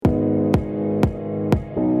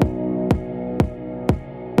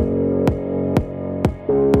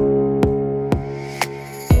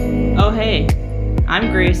I'm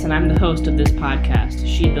Grace, and I'm the host of this podcast,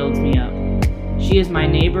 She Builds Me Up. She is my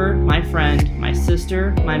neighbor, my friend, my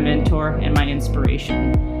sister, my mentor, and my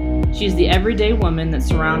inspiration. She's the everyday woman that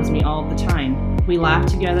surrounds me all the time. We laugh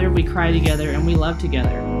together, we cry together, and we love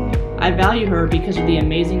together. I value her because of the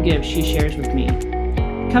amazing gifts she shares with me.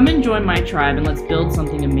 Come and join my tribe and let's build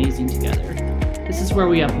something amazing together. This is where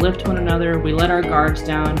we uplift one another, we let our guards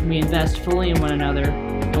down, we invest fully in one another,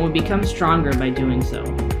 and we become stronger by doing so.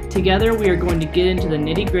 Together, we are going to get into the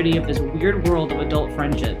nitty-gritty of this weird world of adult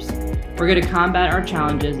friendships. We're going to combat our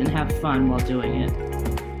challenges and have fun while doing it.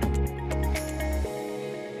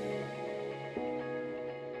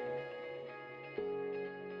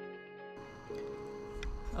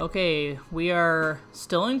 Okay, we are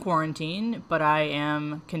still in quarantine, but I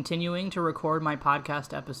am continuing to record my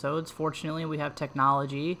podcast episodes. Fortunately, we have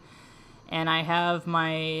technology, and I have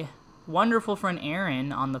my wonderful friend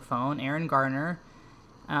Aaron on the phone, Aaron Garner.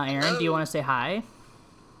 Aaron, do you want to say hi?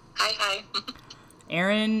 Hi.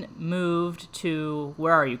 Aaron moved to,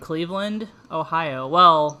 where are you, Cleveland, Ohio?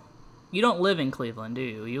 Well, you don't live in Cleveland, do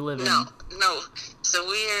you? You live in... No. So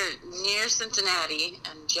we're near Cincinnati,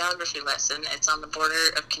 and geography lesson, it's on the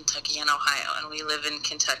border of Kentucky and Ohio, and we live in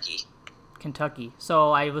Kentucky. Kentucky.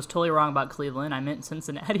 So I was totally wrong about Cleveland. I meant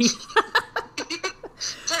Cincinnati. It's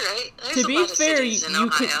all right. There's to be fair,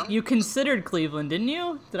 you considered Cleveland, didn't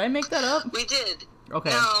you? Did I make that up? We did. Okay.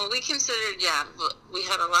 No, we considered, we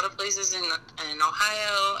had a lot of places in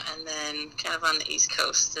Ohio and then kind of on the East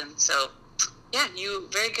Coast. And so, you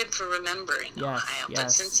very good for remembering Ohio. Yes.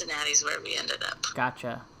 But Cincinnati's where we ended up.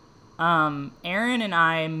 Gotcha. Aaron and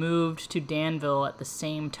I moved to Danville at the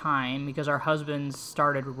same time because our husbands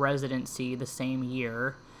started residency the same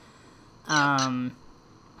year. Yep.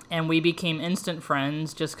 And we became instant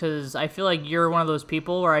friends just because I feel like you're one of those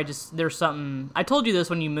people where there's something, I told you this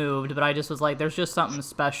when you moved, but I just was like, there's just something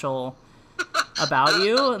special about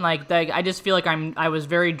you. And like I just feel like I was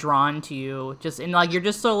very drawn to you you're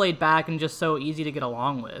just so laid back and just so easy to get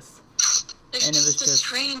along with. There's and it was just a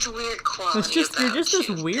strange, weird quality you're just this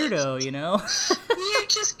weirdo, you know? You're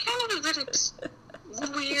just kind of a bit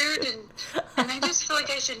weird, and I just feel like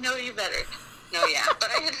I should know you better. No, but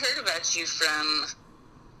I had heard about you from...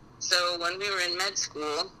 So when we were in med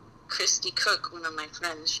school, Christy Cook, one of my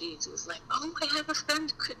friends, she was like, "Oh, I have a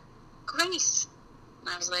friend, Grace." And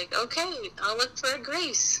I was like, "Okay, I'll look for a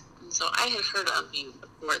Grace." And so I had heard of you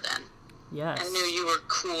before then. Yes. I knew you were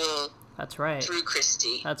cool. That's right. Through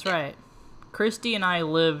Christy. That's right. Christy and I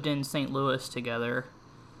lived in St. Louis together.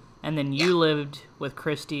 And then you lived with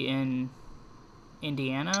Christy in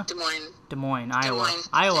Indiana? Des Moines,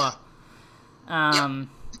 Iowa. Yep.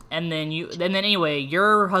 And then anyway,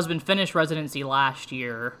 your husband finished residency last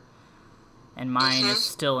year, and mine is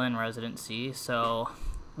still in residency. So,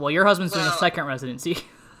 your husband's doing a second residency.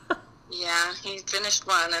 Yeah, he finished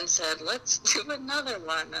one and said, "Let's do another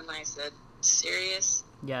one." And I said, "Serious?"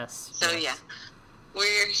 Yes. So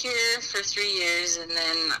we're here for 3 years, and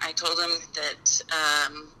then I told him that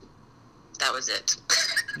that was it.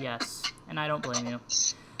 Yes, and I don't blame you.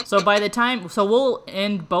 So we'll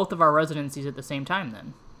end both of our residencies at the same time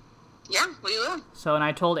then. Yeah, we will. So, and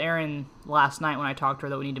I told Erin last night when I talked to her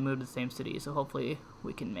that we need to move to the same city, so hopefully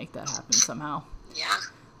we can make that happen somehow. Yeah.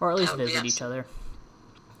 Or at least visit each other.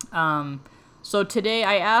 So today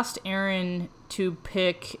I asked Erin to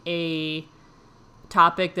pick a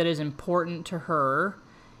topic that is important to her,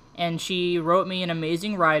 and she wrote me an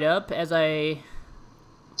amazing write-up, as I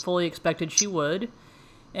fully expected she would.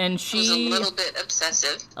 And she was a little bit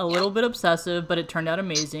obsessive. A little bit obsessive, but it turned out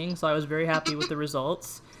amazing, so I was very happy with the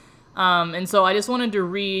results. And so I just wanted to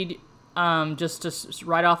read, just to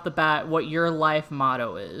right off the bat, what your life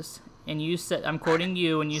motto is. And you said, I'm quoting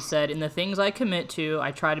you, and you said, "In the things I commit to,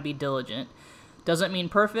 I try to be diligent. Doesn't mean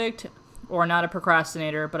perfect or not a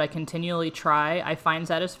procrastinator, but I continually try. I find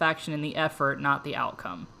satisfaction in the effort, not the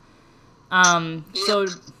outcome." So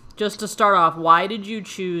just to start off, why did you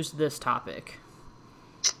choose this topic?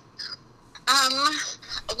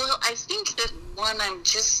 Well, I think that I'm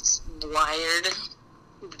just wired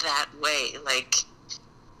that way. Like,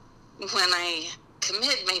 when I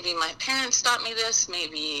commit, maybe my parents taught me this,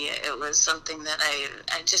 maybe it was something that I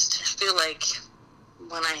just feel like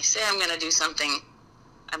when I say I'm going to do something,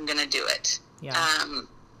 I'm going to do it. Yeah.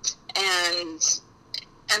 And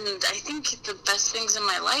I think the best things in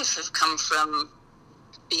my life have come from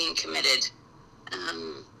being committed.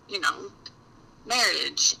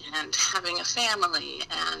 Marriage and having a family,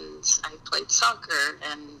 and I played soccer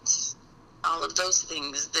and all of those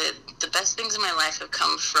things. The best things in my life have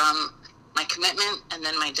come from my commitment and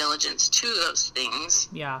then my diligence to those things.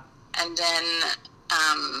 Yeah. And then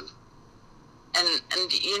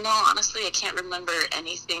And you know, honestly, I can't remember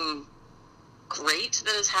anything great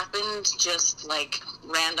that has happened, just like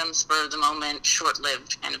random, spur of the moment,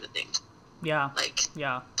 short-lived kind of a thing. Yeah. Like,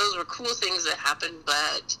 yeah. Those were cool things that happened,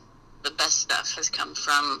 but the best stuff has come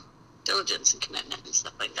from diligence and commitment and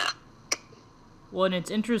stuff like that. Well, and it's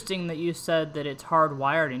interesting that you said that it's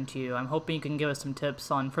hardwired into you. I'm hoping you can give us some tips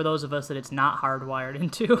on, for those of us that it's not hardwired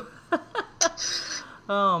into.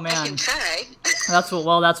 Oh, man. I can try.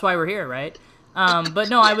 That's why we're here, right? But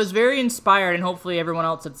no, I was very inspired, and hopefully everyone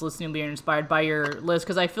else that's listening will be inspired by your list,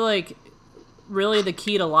 because I feel like really the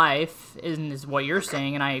key to life is what you're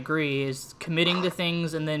saying, and I agree, is committing to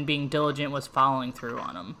things and then being diligent with following through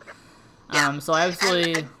on them. So I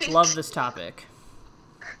absolutely love this topic.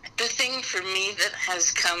 The thing for me that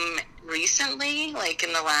has come recently, like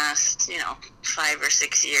in the last, 5 or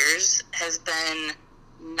 6 years, has been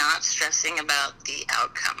not stressing about the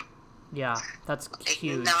outcome. Yeah, that's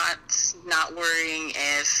huge. Not worrying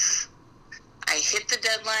if I hit the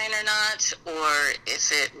deadline or not, or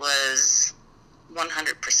if it was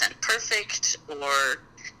 100% perfect, or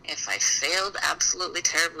if I failed absolutely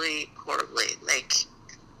terribly, horribly. Like,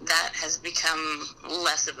 that has become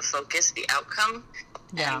less of a focus, the outcome,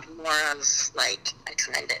 and more of, like, I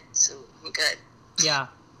tried it, so I'm good.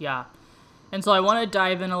 Yeah. And so I want to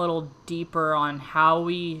dive in a little deeper on how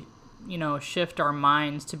we, shift our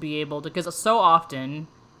minds to be able to, because so often,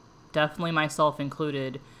 definitely myself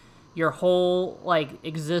included, your whole,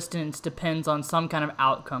 existence depends on some kind of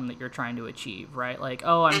outcome that you're trying to achieve, right? Like,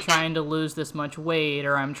 oh, I'm trying to lose this much weight,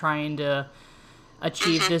 or I'm trying to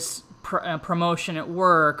achieve this promotion at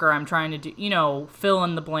work, or I'm trying to do, fill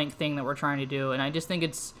in the blank thing that we're trying to do. And I just think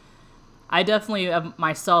I definitely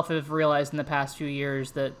myself have realized in the past few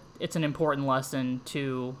years that it's an important lesson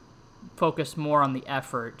to focus more on the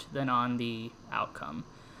effort than on the outcome.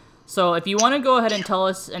 So if you want to go ahead and tell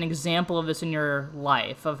us an example of this in your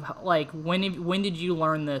life, of when did you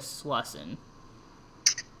learn this lesson?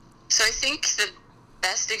 So I think the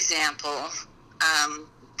best example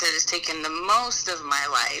that has taken the most of my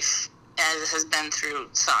life has been through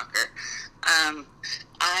soccer.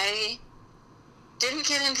 I didn't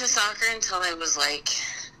get into soccer until I was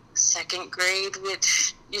second grade,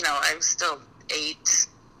 which, I was still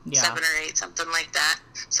 7 or 8, something like that.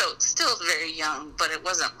 So still very young, but it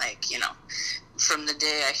wasn't from the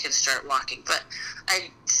day I could start walking. But I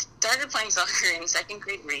started playing soccer in second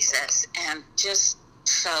grade recess and just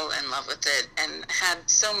fell in love with it and had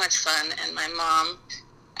so much fun. And my mom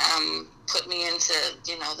put me into,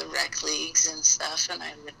 the rec leagues and stuff, and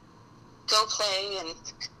I would go play,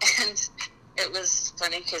 and it was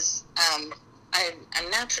funny because I'm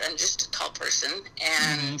just a tall person,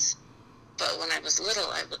 and but when I was little,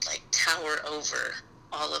 I would tower over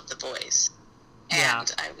all of the boys,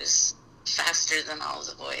 and I was faster than all of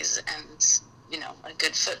the boys, and a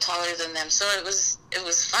good foot taller than them. So it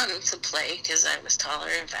was fun to play because I was taller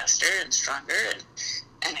and faster and stronger,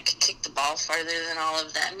 and I could kick the ball farther than all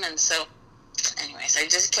of them. And so, anyways, I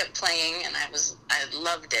just kept playing, and I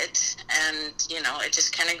loved it, and it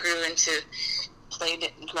just kind of grew into played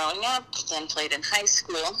it growing up, then played in high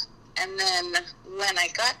school. And then when I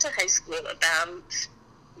got to high school, about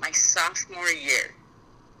my sophomore year,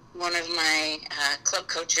 one of my club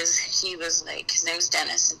coaches, he was his name was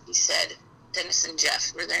Dennis, and he said, Dennis and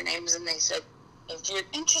Jeff were their names, and they said, if you're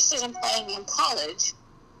interested in playing in college,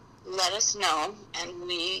 let us know, and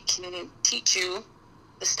we can teach you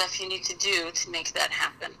the stuff you need to do to make that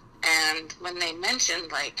happen. And when they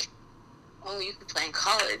mentioned, oh, you can play in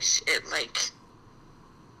college,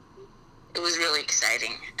 it was really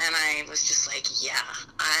exciting, and I was just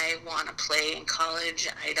I want to play in college.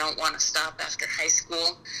 I don't want to stop after high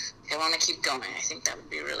school. I want to keep going. I think that would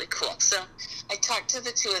be really cool. So I talked to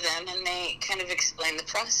the two of them, and they kind of explained the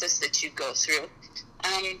process that you go through.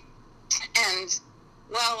 And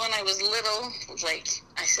well, when I was little,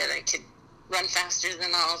 I said, I could run faster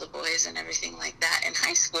than all the boys and everything like that. In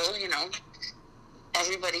high school,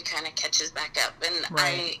 everybody kind of catches back up, and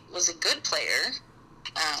I was a good player.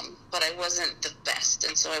 But I wasn't the best,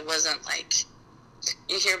 and so I wasn't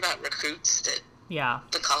you hear about recruits that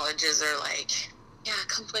the colleges are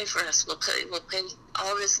come play for us. We'll pay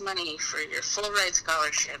all this money for your full ride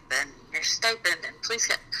scholarship and your stipend, and please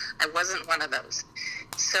I wasn't one of those.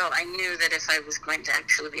 So I knew that if I was going to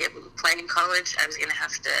actually be able to play in college, I was going to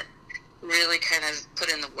have to really kind of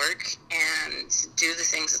put in the work and do the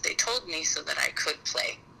things that they told me so that I could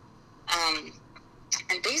play.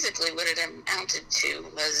 And basically what it amounted to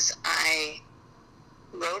was I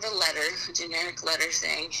wrote a generic letter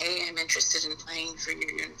saying, hey, I'm interested in playing for your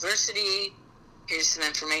university. Here's some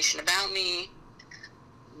information about me.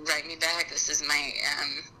 Write me back. This is my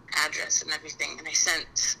address and everything. And I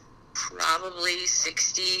sent probably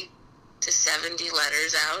 60 to 70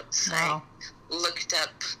 letters out. So wow.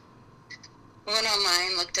 Went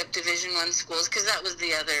online, looked up Division I schools, because that was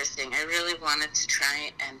the other thing. I really wanted to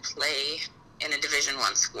try and play in a Division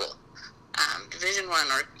I school. Division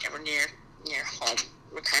I or near home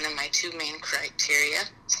were kind of my two main criteria.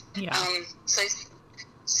 Yeah. So I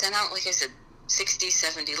sent out, like I said, 60,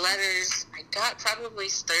 70 letters. I got probably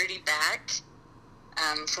 30 back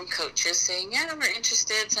from coaches saying, yeah, we're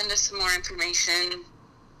interested, send us some more information.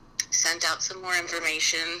 Sent out some more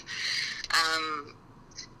information.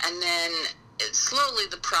 And then slowly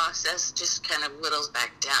the process just kind of whittles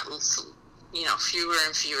back down. Fewer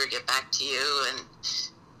and fewer get back to you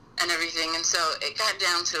and everything. And so it got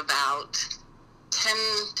down to about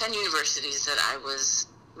 10 universities that I was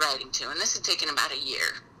writing to. And this had taken about a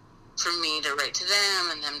year for me to write to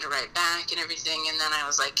them and them to write back and everything. And then I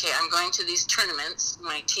was like, okay, I'm going to these tournaments.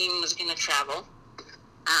 My team was going to travel.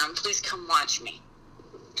 Please come watch me.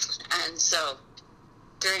 And so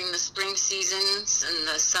during the spring seasons and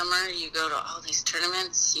the summer, you go to all these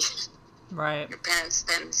tournaments. Right. Your parents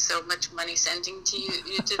spend so much money sending to you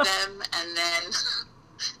to them, and then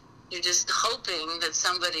you're just hoping that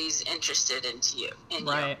somebody's interested in you, and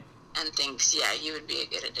thinks, yeah, you would be a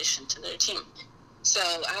good addition to their team. So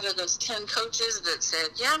out of those 10 coaches that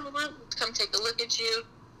said, yeah, we'll come take a look at you,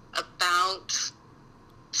 about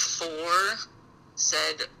 4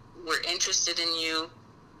 said, we're interested in you.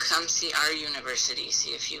 Come see our university,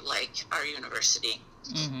 see if you like our university,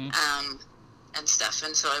 and stuff.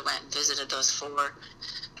 And so I went and visited those 4.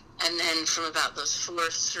 And then from about those 2 or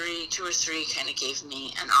 3 kind of gave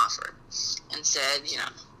me an offer and said,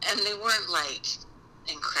 and they weren't like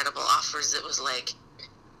incredible offers. It was like,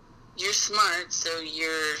 you're smart, so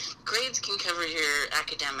your grades can cover your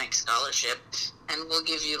academic scholarship, and we'll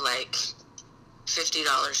give you like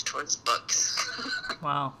 $50 towards books.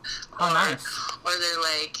 Wow. Oh, nice. Or they're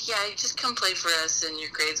like, yeah, you just come play for us and your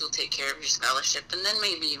grades will take care of your scholarship, and then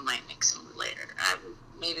maybe you might make some later.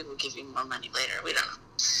 Maybe we'll give you more money later. We don't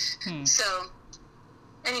know. So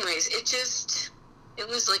anyways, it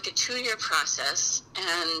was like a 2-year process,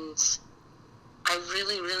 and I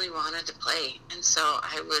really, really wanted to play. And so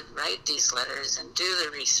I would write these letters and do the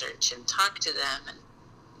research and talk to them, and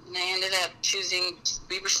I ended up choosing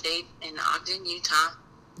Weber State in Ogden, Utah.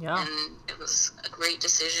 Yeah. And it was a great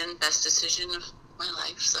decision, best decision of my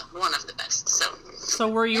life, so one of the best. So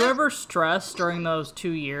were you ever stressed during those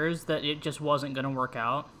 2 years that it just wasn't going to work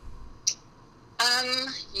out?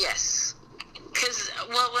 Yes. Because,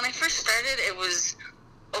 when I first started, it was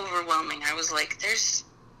overwhelming. I was like, there's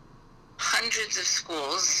hundreds of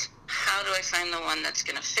schools. How do I find the one that's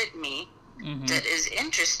going to fit me? That is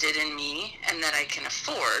interested in me and that I can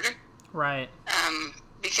afford. Right.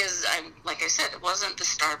 Because like I said, it wasn't the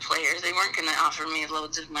star player. They weren't going to offer me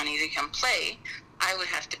loads of money to come play. I would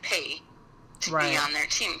have to pay to be on their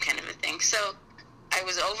team, kind of a thing. So I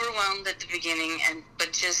was overwhelmed at the beginning,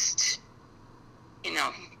 but just,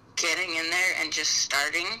 getting in there and just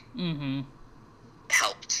starting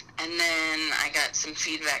helped. And then I got some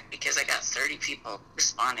feedback because I got 30 people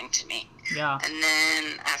responding to me. Yeah. And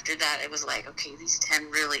then after that, it was like, okay, these 10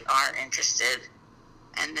 really are interested.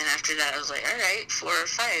 And then after that, I was like, all right, 4 or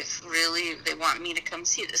 5, really, they want me to come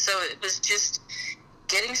see this. So it was just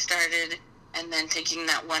getting started and then taking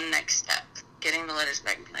that one next step, getting the letters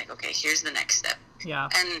back and being like, okay, here's the next step. Yeah.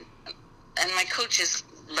 And my coaches,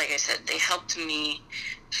 like I said, they helped me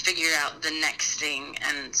figure out the next thing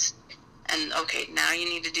and okay, now you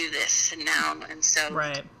need to do this, and so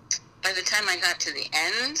by the time I got to the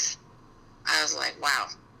end, I was like, wow,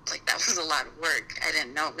 like that was a lot of work. I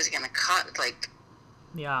didn't know it was going to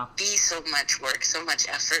be so much work, so much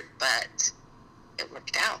effort, but it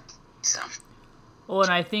worked out. So. Well,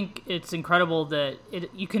 and I think it's incredible that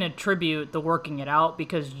you can attribute the working it out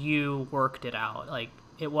because you worked it out. Like,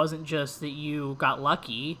 it wasn't just that you got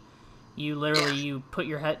lucky. You literally, you put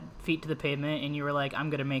your feet to the pavement and you were like, I'm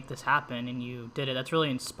going to make this happen, and you did it. That's really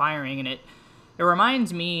inspiring, and it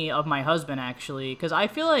reminds me of my husband, actually, because I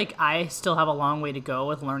feel like I still have a long way to go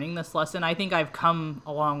with learning this lesson. I think I've come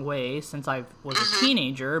a long way since I was a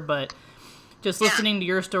teenager, but just listening to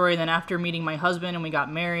your story, and then after meeting my husband and we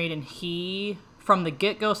got married, and he, from the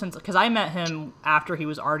get-go, because I met him after he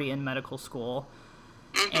was already in medical school,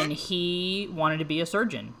 and he wanted to be a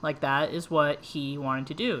surgeon. Like, that is what he wanted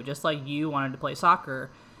to do, just like you wanted to play soccer.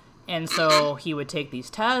 And so he would take these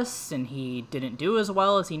tests, and he didn't do as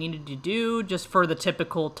well as he needed to do, just for the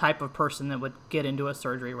typical type of person that would get into a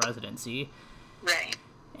surgery residency. Right.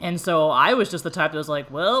 And so I was just the type that was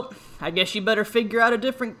like, well, I guess you better figure out a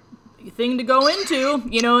different thing to go into,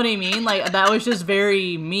 you know what I mean? Like, that was just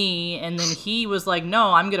very me, and then he was like,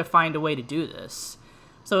 no, I'm gonna find a way to do this.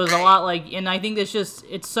 So it was a lot like, and I think it's just,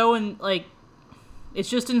 it's so, it's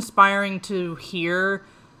just inspiring to hear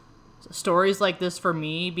stories like this for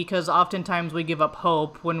me, because oftentimes we give up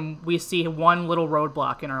hope when we see one little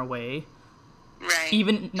roadblock in our way. Right.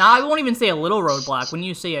 I won't even say a little roadblock, when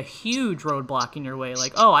you say a huge roadblock in your way,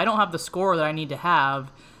 like, oh, I don't have the score that I need to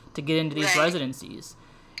have to get into these residencies.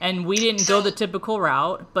 And we didn't go the typical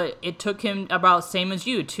route, but it took him about same as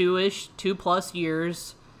you, 2+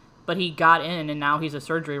 years, but he got in, and now he's a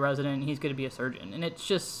surgery resident, and he's going to be a surgeon. And it's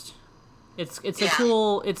just, it's a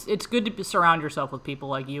cool, it's good to surround yourself with people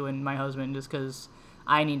like you and my husband, just because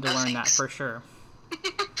I need to learn that for sure.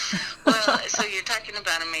 Well, so you're talking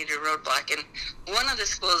about a major roadblock, and one of the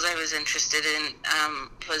schools I was interested in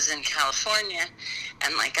was in California,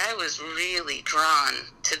 and like I was really drawn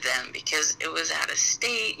to them because it was out of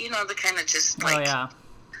state, you know, the kind of just like,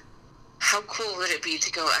 how cool would it be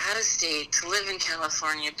to go out of state, to live in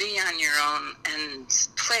California, be on your own, and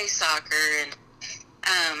play soccer, and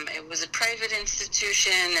it was a private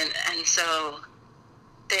institution, and so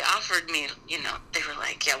they offered me, you know, they were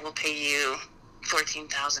like, yeah, we'll pay you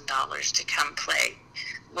 $14,000 to come play.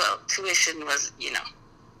 Well, tuition was, you know,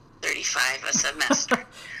 $35 a semester.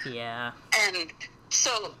 Yeah. And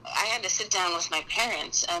so I had to sit down with my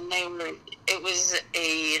parents, and it was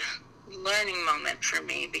a learning moment for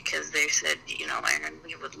me, because they said, you know, Aaron,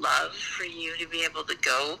 we would love for you to be able to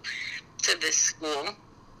go to this school,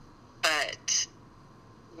 but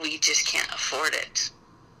we just can't afford it.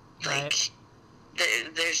 Like,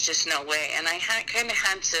 there's just no way. And I kind of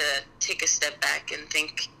had to take a step back and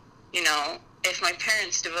think, you know, if my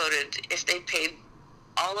parents if they paid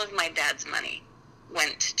all of my dad's money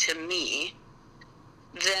went to me,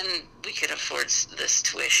 then we could afford this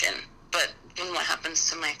tuition. But then what happens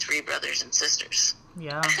to my 3 brothers and sisters?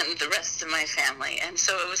 Yeah. And the rest of my family? And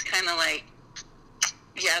so it was kind of like,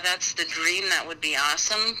 yeah, that's the dream. That would be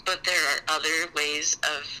awesome. But there are other ways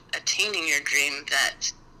of attaining your dream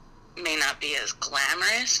that may not be as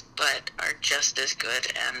glamorous, but are just as good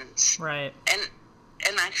and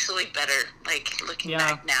actually better. Like, looking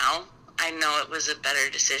back now, I know it was a better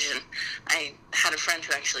decision. I had a friend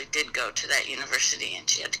who actually did go to that university, and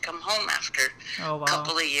she had to come home after a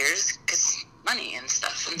couple of years because money and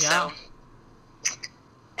stuff. And so,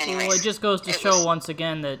 anyways, well, it just goes to show once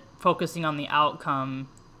again that focusing on the outcome,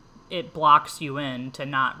 it blocks you in to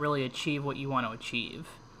not really achieve what you want to achieve.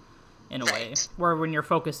 In a way, where when you're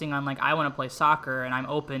focusing on, like, I want to play soccer and I'm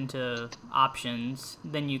open to options,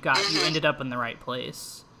 then you ended up in the right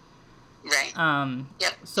place. Right.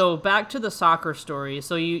 So back to the soccer story.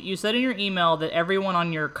 So you said in your email that everyone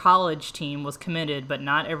on your college team was committed, but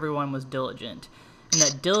not everyone was diligent. And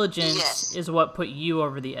that diligence is what put you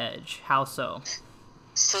over the edge. How so?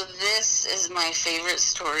 So this is my favorite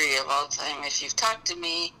story of all time. If you've talked to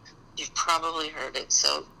me, you've probably heard it.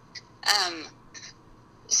 So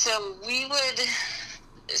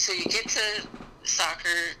you get to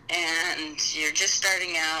soccer, and you're just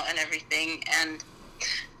starting out and everything, and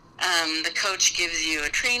the coach gives you a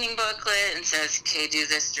training booklet and says, okay, do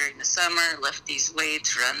this during the summer, lift these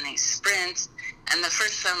weights, run these sprints. And the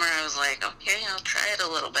first summer I was like, okay, I'll try it a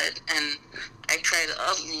little bit, and I tried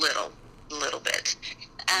a little bit.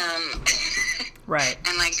 Right.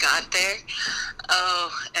 And I got there,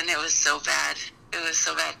 and it was so bad. It was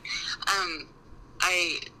so bad.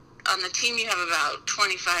 On the team, you have about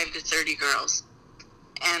 25 to 30 girls,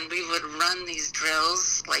 and we would run these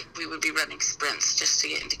drills, like we would be running sprints just to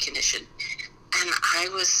get into condition, and I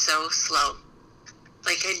was so slow.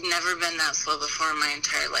 Like, I'd never been that slow before in my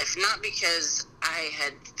entire life, not because I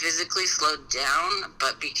had physically slowed down,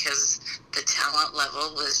 but because the talent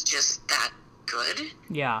level was just that good.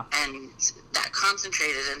 Yeah. And that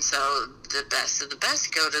concentrated, and so the best of the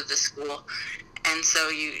best go to the school, and so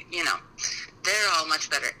you know, they're all much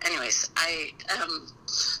better. Anyways, I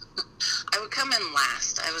would come in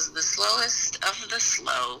last. I was the slowest of the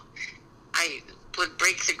slow. I would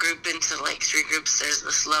break the group into like 3 groups. There's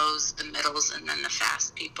the slows, the middles, and then the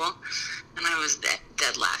fast people. And I was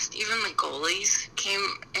dead last. Even the goalies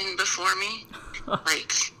came in before me.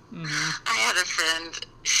 Like, I had a friend,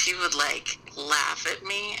 she would like laugh at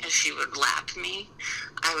me as she would lap me.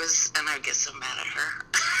 And I'd get so mad at her.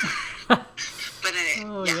 But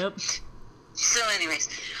anyway, Yep. So anyways,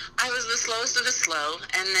 I was the slowest of the slow,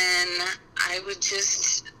 and then I would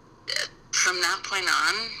just, from that point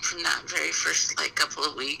on, from that very first like couple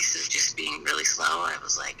of weeks of just being really slow, I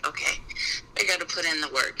was like, okay, I got to put in the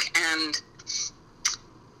work, and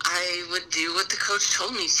I would do what the coach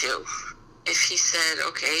told me to. if he said,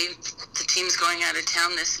 okay, the team's going out of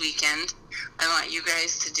town this weekend, I want you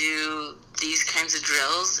guys to do these kinds of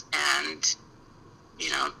drills and,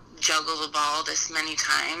 juggle the ball this many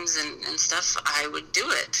times and stuff, I would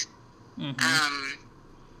do it. Mm-hmm.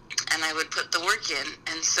 And I would put the work in.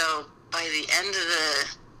 And so by the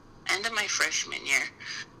end of my freshman year,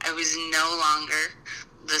 I was no longer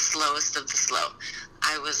the slowest of the slow.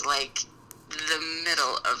 I was like the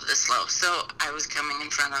middle of the slow. So I was coming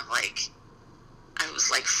in front of I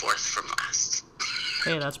was like fourth from last.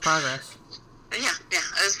 Hey, that's progress. Yeah,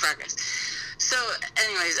 it was progress. So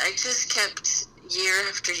anyways, I just kept, year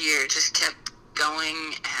after year, just kept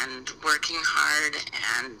going and working hard.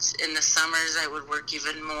 And in the summers, I would work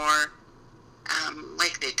even more,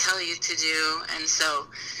 like they tell you to do. And so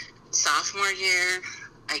sophomore year,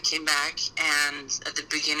 I came back, and at the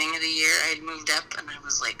beginning of the year, I'd moved up, and I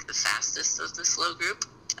was like the fastest of the slow group.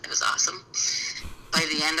 It was awesome. By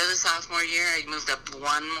the end of the sophomore year, I'd moved up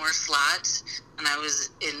one more slot, and I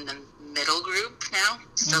was in the middle group now,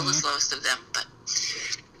 still the slowest of them.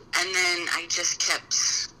 And then I just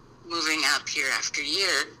kept moving up year after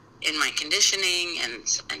year in my conditioning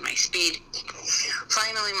and my speed.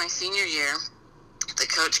 Finally, my senior year, the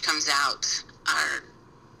coach comes out,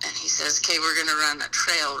 and he says, okay, we're going to run a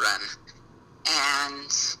trail run.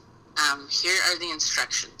 And here are the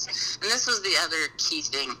instructions. And this was the other key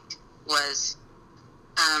thing, was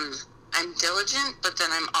I'm diligent, but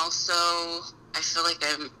then I'm also, I feel like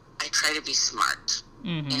I try to be smart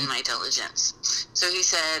in my diligence. So he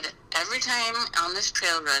said, every time on this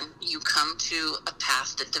trail run, you come to a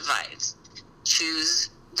path that divides. Choose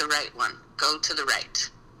the right one. Go to the right.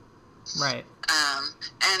 Right.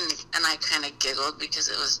 And I kind of giggled because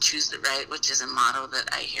it was choose the right, which is a motto that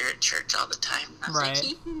I hear at church all the time. And I was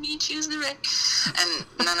like, you choose the right. And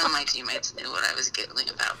none of my teammates knew what I was giggling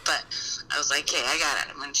about. But I was like, hey, I got it.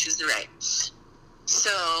 I'm going to choose the right.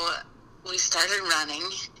 So we started running,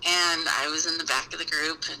 and I was in the back of the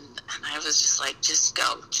group, and I was just like, just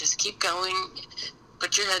go. Just keep going.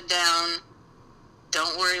 Put your head down.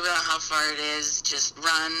 Don't worry about how far it is. Just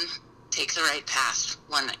run. Take the right path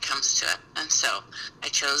when it comes to it. And so I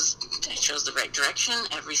chose the right direction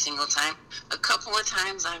every single time. A couple of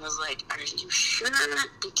times I was like, are you sure?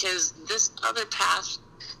 Because this other path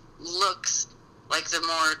looks like the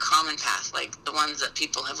more common path, like the ones that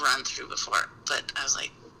people have run through before. But I was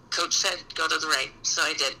like, coach said, go to the right. So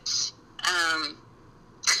I did.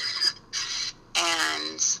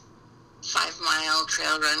 And 5-mile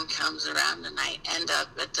trail run comes around, and I end up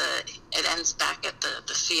it ends back at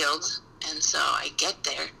the field. And so I get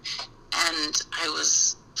there, and I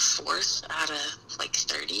was fourth out of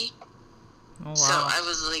 30. Oh, wow. So I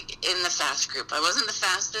was in the fast group. I wasn't the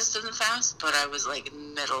fastest of the fast, but I was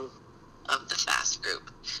middle of the fast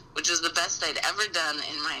group, which was the best I'd ever done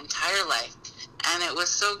in my entire life. And it was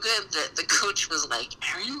so good that the coach was like,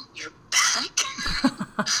 Erin, you're back?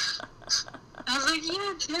 I was like,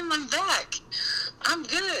 yeah, Tim, I'm back. I'm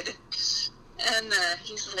good. And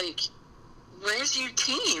he's like, where's your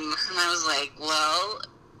team? And I was like, well,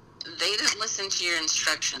 they didn't listen to your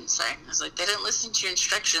instructions. I was like, they didn't listen to your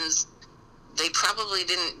instructions. They probably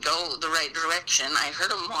didn't go the right direction. I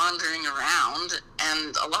heard them wandering around,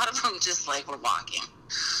 and a lot of them just were walking.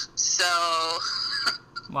 So,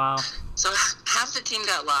 wow. So half the team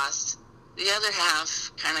got lost. The other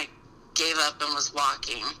half kind of gave up and was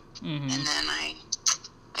walking. And then I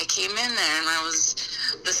came in there, and I was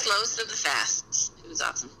the slowest of the fasts. It was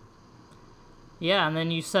awesome. Yeah, and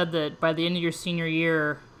then you said that by the end of your senior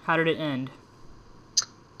year, how did it end?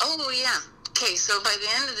 Oh, yeah. Okay, so by the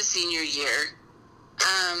end of the senior year,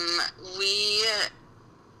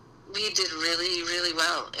 we did really, really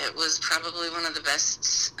well. It was probably one of the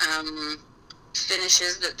best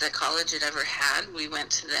finishes that the college had ever had. We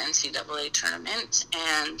went to the NCAA tournament,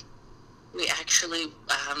 and we actually,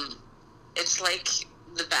 it's like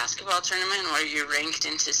the basketball tournament where you're ranked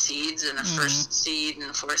into seeds, and a first seed and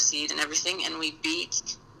a fourth seed and everything, and we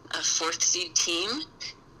beat a fourth seed team,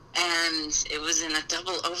 and it was in a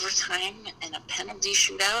double overtime and a penalty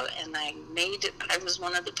shootout, and I was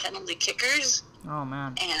one of the penalty kickers. Oh,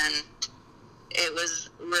 man. And it was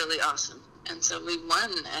really awesome. And so we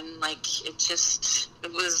won, and it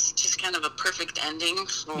was just kind of a perfect ending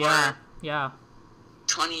for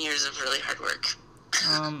 20 years of really hard work.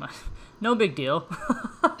 No big deal.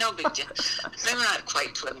 No big deal. Maybe not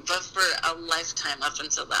quite 20, but for a lifetime up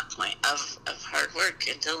until that point of hard work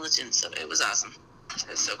and diligence. So it was awesome. It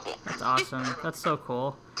was so cool. That's awesome. That's so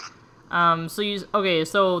cool. So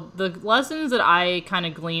the lessons that I kind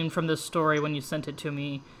of gleaned from this story when you sent it to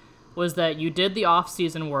me was that you did the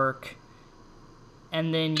off-season work,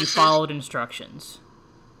 and then you followed instructions.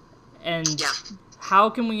 And Yeah. how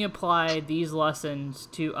can we apply these lessons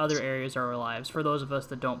to other areas of our lives for those of us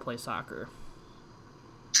that don't play soccer?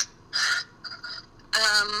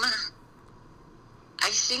 I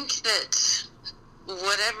think that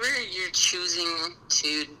whatever you're choosing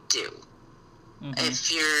to do,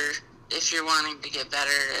 if you're wanting to get better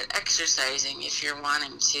at exercising, if you're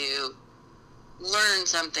wanting to learn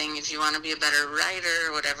something, if you want to be a better writer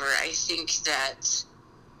or whatever, I think that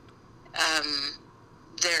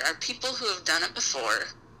there are people who have done it before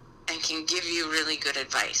and can give you really good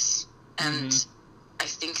advice. And I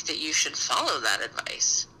think that you should follow that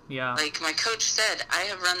advice. Yeah. Like my coach said, I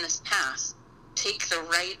have run this path. Take the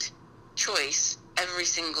right choice every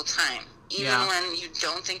single time. Even when you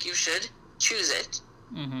don't think you should, choose it,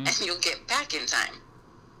 and you'll get back in time.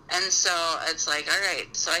 And so it's like, all right.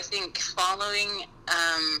 So I think following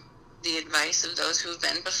the advice of those who've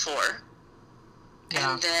been before,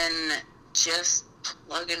 and then just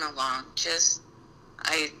plugging along.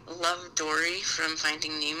 I love Dory from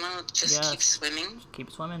Finding Nemo. Just keep swimming. Just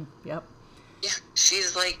keep swimming. Yep. Yeah,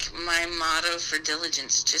 she's like my motto for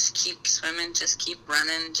diligence. Just keep swimming, just keep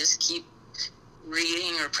running, just keep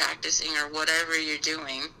reading or practicing or whatever you're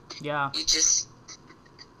doing. Yeah. You just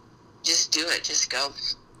do it. Just go.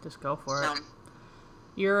 Just go for it.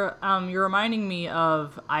 You're reminding me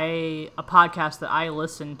of a podcast that I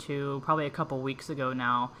listened to probably a couple weeks ago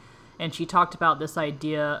now, and she talked about this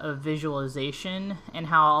idea of visualization and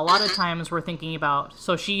how a lot of times we're thinking about,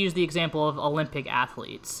 so she used the example of Olympic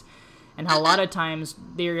athletes, and how a lot of times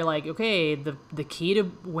they're like, okay, the key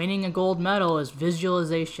to winning a gold medal is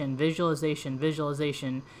visualization.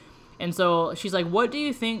 And so she's like, what do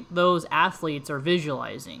you think those athletes are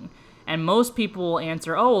visualizing? And most people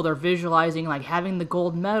answer, oh, they're visualizing like having the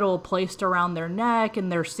gold medal placed around their neck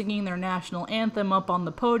and they're singing their national anthem up on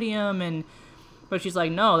the podium. But she's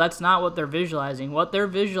like, no, that's not what they're visualizing. What they're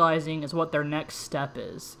visualizing is what their next step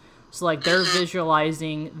is. So like they're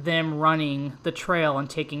visualizing them running the trail and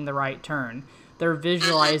taking the right turn. They're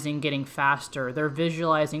visualizing getting faster. They're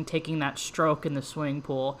visualizing taking that stroke in the swimming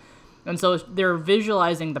pool. And so they're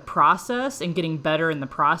visualizing the process and getting better in the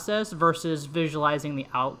process versus visualizing the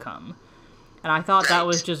outcome. And I thought that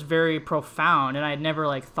was just very profound. And I had never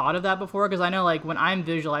like thought of that before, because I know like when I'm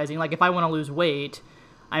visualizing, like if I want to lose weight,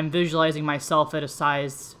 I'm visualizing myself at a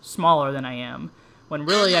size smaller than I am. When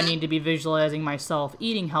really I need to be visualizing myself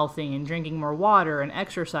eating healthy and drinking more water and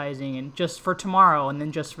exercising, and just for tomorrow and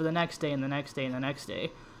then just for the next day and the next day and the next day.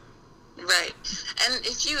 Right. And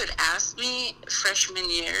if you had asked me freshman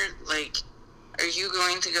year, like, are you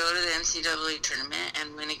going to go to the NCAA tournament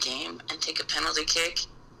and win a game and take a penalty kick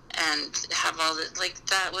and have all the, like,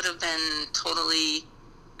 that would have been totally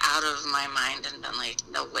out of my mind and been like,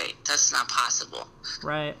 no, wait, that's not possible.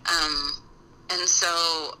 Right. And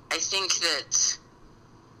so I think that,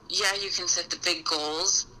 yeah, you can set the big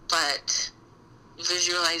goals, but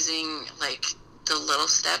visualizing, like, the little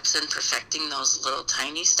steps and perfecting those little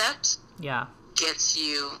tiny steps gets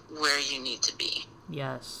you where you need to be.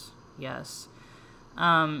 Yes.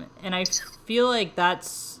 And I feel like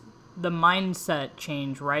that's the mindset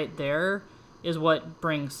change right there is what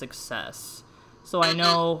brings success. So I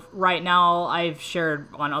know right now I've shared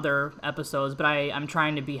on other episodes, but I'm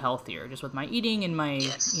trying to be healthier just with my eating and my,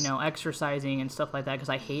 exercising and stuff like that, because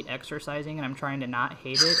I hate exercising and I'm trying to not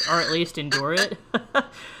hate it, or at least endure it.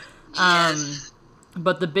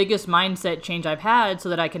 But the biggest mindset change I've had so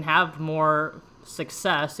that I can have more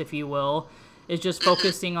success, if you will, is just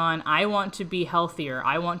focusing on, I want to be healthier.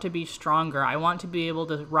 I want to be stronger. I want to be able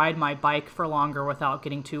to ride my bike for longer without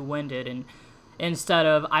getting too winded. And instead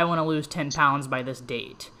of, I want to lose 10 pounds by this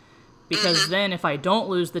date. Because then if I don't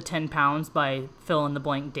lose the 10 pounds by fill in the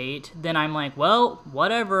blank date, then I'm like, well,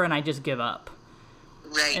 whatever, and I just give up.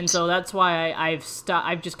 Right. And so that's why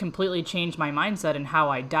I've just completely changed my mindset and how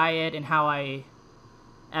I diet and how I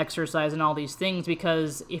exercise and all these things,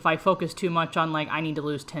 because if I focus too much on like I need to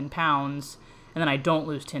lose 10 pounds and then I don't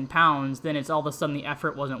lose 10 pounds, then it's all of a sudden the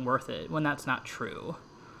effort wasn't worth it, when that's not true.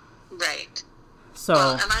 Right. So,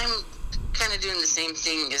 well, and I'm kind of doing the same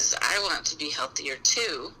thing, as I want to be healthier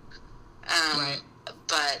too.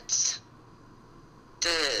 But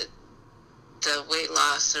the weight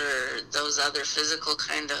loss or those other physical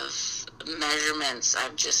kind of measurements,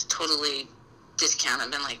 I've just totally discounted.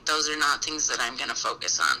 Been like, those are not things that I'm going to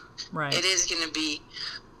focus on. Right. It is going to be,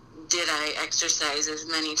 did I exercise as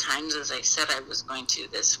many times as I said I was going to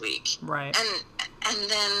this week? Right. And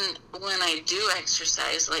then when I do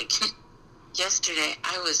exercise, like yesterday,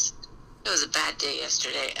 it was a bad day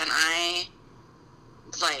yesterday, and I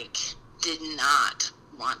did not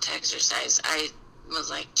want to exercise. I was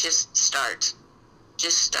like, just start.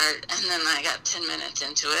 just start. And then I got 10 minutes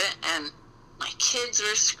into it, and my kids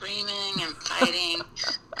were screaming and fighting,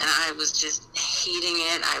 and I was just hating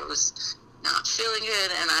it. I was not feeling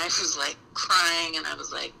good, and I was like crying, and I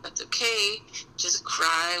was like, that's okay. Just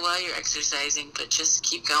cry while you're exercising, but just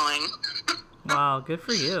keep going. Wow, good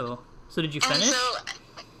for you. So did you finish?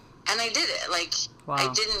 And I did it. Like, wow.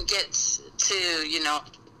 I didn't get to,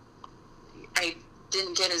 I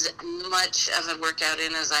didn't get as much of a workout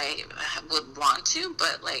in as I would want to,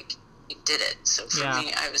 but like, I did it. So for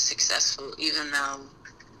me, I was successful, even though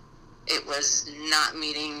it was not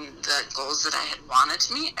meeting the goals that I had wanted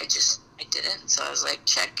to meet. I did it. So I was like,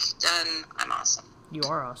 check, done. I'm awesome. You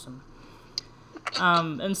are awesome.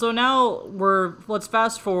 And so now let's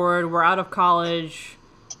fast forward. We're out of college.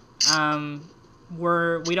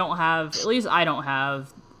 We don't have, at least I don't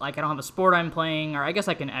have, like, I don't have a sport I'm playing, or I guess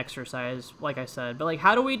I can exercise, like I said. But, like,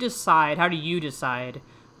 how do you decide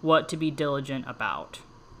what to be diligent about?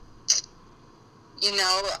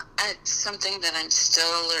 It's something that I'm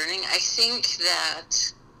still learning. I think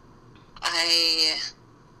that I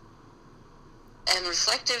am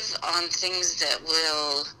reflective on things that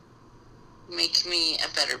will make me a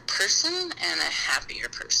better person and a happier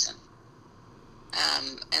person.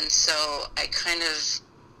 And so I kind of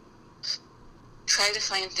try to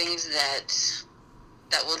find things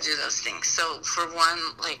that will do those things. So for one,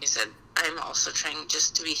 like I said, I'm also trying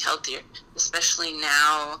just to be healthier, especially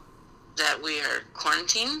now that we are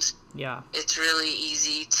quarantined. Yeah. It's really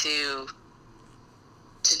easy to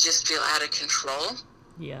just feel out of control.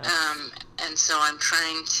 Yeah. And so I'm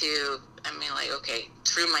trying to, okay,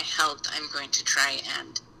 through my health, I'm going to try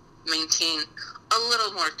and maintain a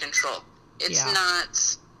little more control. It's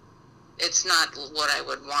not what I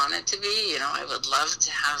would want it to be. I would love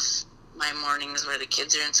to have my mornings where the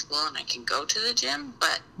kids are in school and I can go to the gym,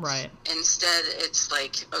 but right. Instead it's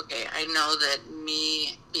like, okay, I know that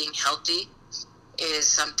me being healthy is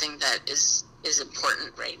something that is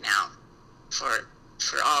important right now for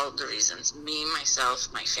all the reasons, me, myself,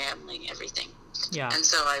 my family, everything. Yeah. And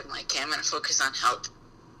so I'm like, okay, I'm going to focus on health.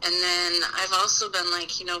 And then I've also been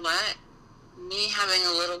like, you know what? Me having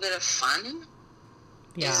a little bit of fun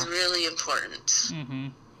is really important. Mm-hmm.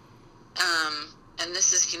 And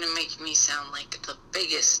this is going to make me sound like the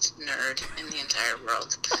biggest nerd in the entire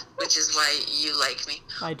world, which is why you like me.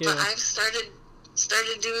 I do. But I've started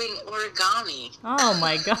doing origami. Oh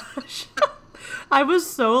my gosh. I was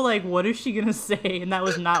so like, what is she going to say? And that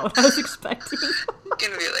was not what I was expecting. I'm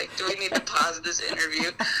going to be like, do we need to pause this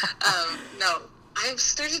interview? No. I've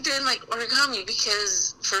started doing like origami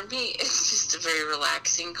because for me it's just a very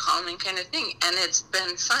relaxing, calming kind of thing, and it's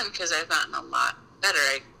been fun because I've gotten a lot better.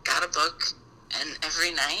 I got a book, and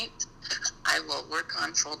every night I will work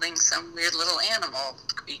on folding some weird little animal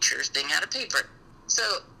creature thing out of paper. So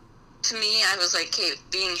to me, I was like, hey,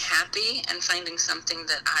 being happy and finding something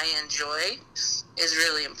that I enjoy is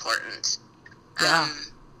really important. Yeah.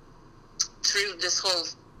 Through this whole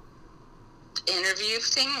interview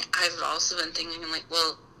thing, I've also been thinking like,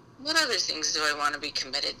 well, what other things do I want to be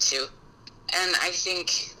committed to? And I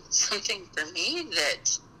think something for me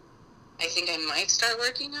that I think I might start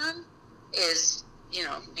working on is,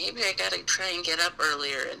 maybe I gotta try and get up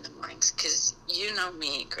earlier in the mornings, because you know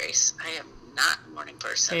me, Grace, I am not a morning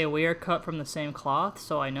person. Hey, we are cut from the same cloth,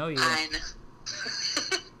 so I know you. I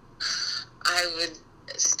know. I would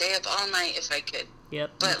stay up all night if I could.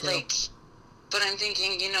 Yep. But I'm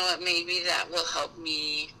thinking, you know what, maybe that will help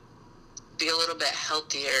me be a little bit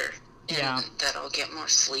healthier, and that I'll get more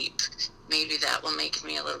sleep. Maybe that will make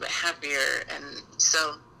me a little bit happier. And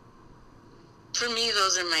so for me,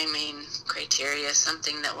 those are my main criteria,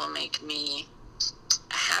 something that will make me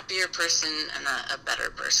a happier person and a better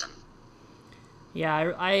person.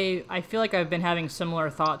 Yeah, I feel like I've been having similar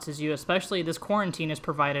thoughts as you, especially this quarantine has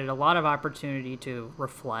provided a lot of opportunity to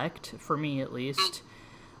reflect, for me at least.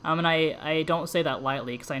 And I don't say that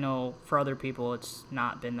lightly because I know for other people it's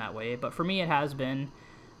not been that way, but for me it has been.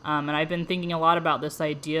 And I've been thinking a lot about this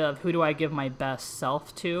idea of who do I give my best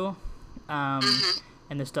self to,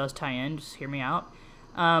 and this does tie in, just hear me out.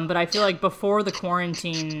 But I feel like before the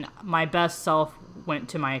quarantine, my best self went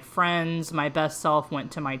to my friends, my best self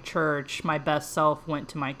went to my church, my best self went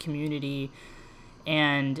to my community,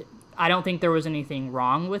 and I don't think there was anything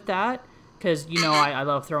wrong with that. Because, I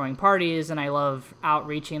love throwing parties, and I love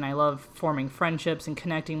outreaching, and I love forming friendships and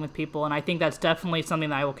connecting with people, and I think that's definitely something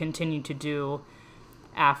that I will continue to do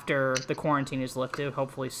after the quarantine is lifted,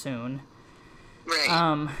 hopefully soon.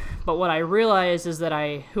 Right. But what I realized is that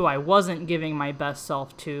who I wasn't giving my best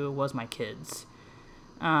self to was my kids.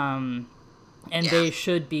 And they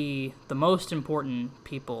should be the most important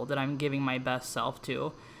people that I'm giving my best self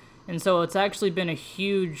to. And so it's actually been a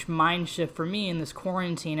huge mind shift for me in this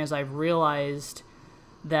quarantine as I've realized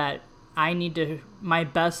that my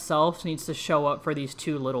best self needs to show up for these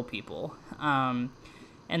two little people. And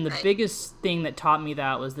the biggest thing that taught me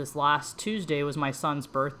that was this last Tuesday was my son's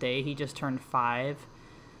birthday. He just turned 5.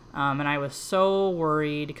 And I was so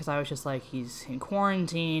worried because I was just like, he's in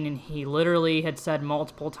quarantine, and he literally had said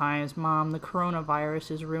multiple times, Mom, the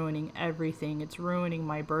coronavirus is ruining everything. It's ruining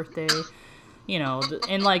my birthday. You know,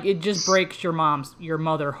 and like, it just breaks your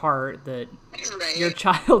mother heart that your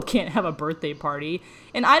child can't have a birthday party.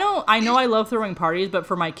 And I know I love throwing parties, but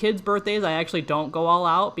for my kids' birthdays, I actually don't go all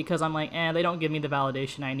out because I'm like, they don't give me the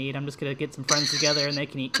validation I need. I'm just going to get some friends together and they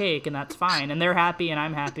can eat cake, and that's fine. And they're happy and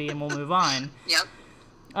I'm happy, and we'll move on. Yep.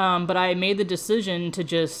 But I made the decision to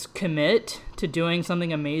just commit to doing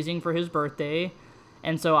something amazing for his birthday.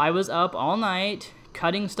 And so I was up all night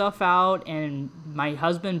cutting stuff out, and my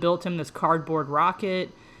husband built him this cardboard rocket,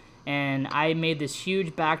 and I made this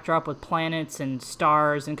huge backdrop with planets and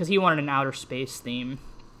stars, and because he wanted an outer space theme.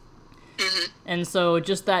 Mm-hmm. And so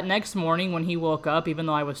just that next morning when he woke up, even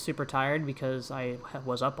though I was super tired because I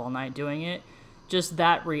was up all night doing it, just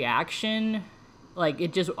that reaction, like,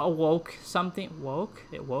 it just awoke something.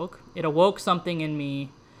 It awoke something in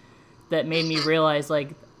me that made me realize,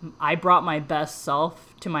 like, I brought my best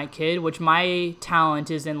self to my kid, which my talent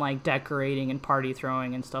is in, like, decorating and party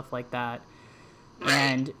throwing and stuff like that.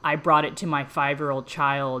 And I brought it to my 5-year-old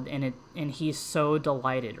child, and he's so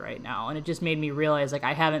delighted right now. And it just made me realize, like,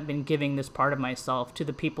 I haven't been giving this part of myself to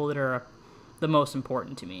the people that are the most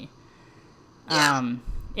important to me. Yeah.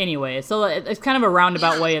 Anyway, so it's kind of a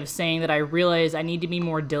roundabout way of saying that I realize I need to be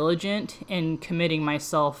more diligent in committing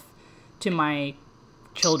myself to my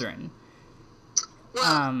children.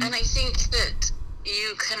 Well, and I think that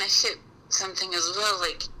you kind of hit something as well.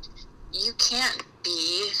 Like, you can't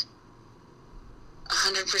be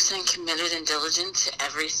 100% committed and diligent to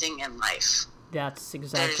everything in life. That's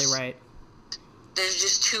exactly right. There's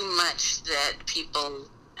just too much that people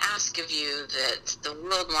ask of you, that the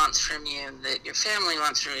world wants from you, that your family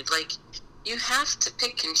wants from you. Like, you have to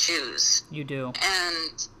pick and choose. You do.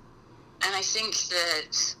 And I think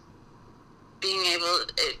that being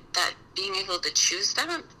able to choose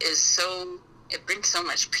that is it brings so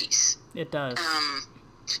much peace. It does.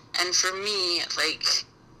 And for me, like,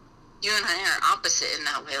 you and I are opposite in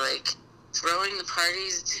that way. Like, throwing the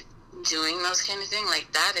parties, doing those kind of things,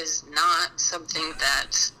 like, that is not something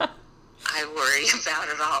that I worry about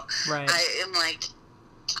at all. Right. I am like,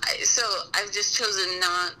 so I've just chosen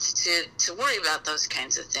not to worry about those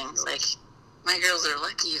kinds of things. Like, my girls are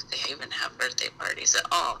lucky if they even have birthday parties at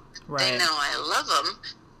all. Right. They know I love them,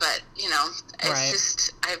 but, you know, it's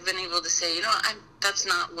just, I've been able to say, you know, that's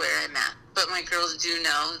not where I'm at. But my girls do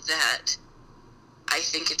know that I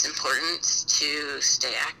think it's important to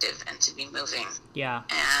stay active and to be moving. Yeah.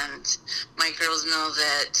 And my girls know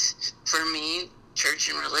that for me, church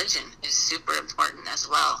and religion is super important as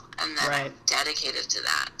well, and that I'm dedicated to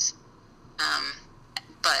that.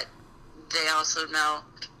 But they also know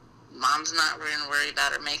Mom's not going to worry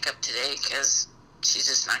about her makeup today because she's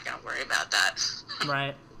just not going to worry about that.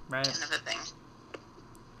 Right. Kind of a thing.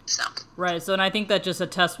 So. Right. So, and I think that just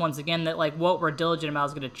attests once again that, like, what we're diligent about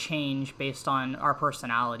is going to change based on our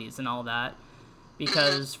personalities and all that.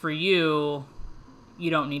 Because for you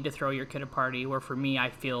don't need to throw your kid a party, where for me, I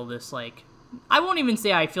feel this, like, I won't even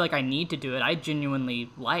say I feel like I need to do it. I genuinely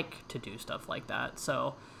like to do stuff like that.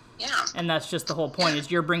 So, yeah. And that's just the whole point,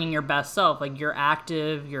 is you're bringing your best self. Like, you're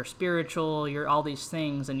active, you're spiritual, you're all these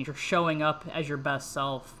things, and you're showing up as your best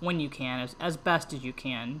self when you can, as best as you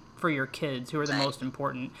can for your kids, who are the most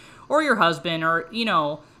important. Or your husband, or, you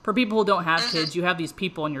know, for people who don't have kids, you have these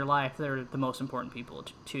people in your life that are the most important people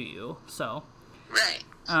to you. So. Right.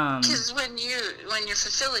 Because when you're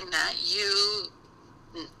fulfilling that,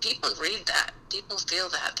 people read that. People feel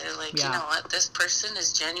that. They're like, you know what? This person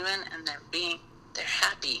is genuine, and they're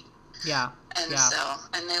happy. Yeah. And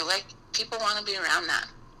and they're like, people want to be around that.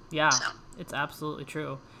 Yeah. So. It's absolutely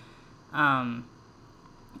true.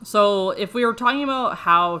 So if we were talking about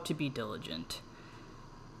how to be diligent,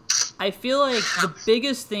 I feel like the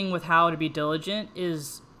biggest thing with how to be diligent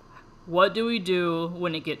is, what do we do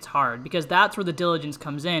when it gets hard? Because that's where the diligence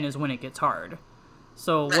comes in, is when it gets hard.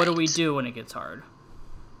 So what do we do when it gets hard?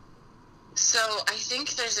 So I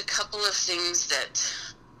think there's a couple of things that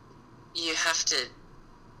you have to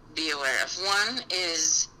be aware of. One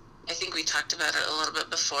is, I think we talked about it a little bit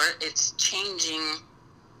before, it's changing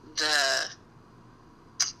the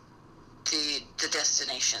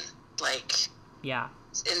destination. Like, Yeah.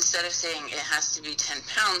 Instead of saying it has to be 10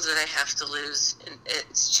 pounds that I have to lose,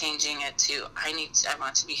 it's changing it to I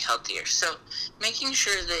want to be healthier. So making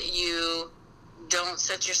sure that you don't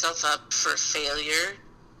set yourself up for failure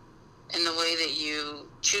in the way that you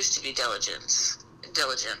choose to be diligent.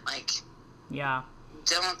 Like, yeah,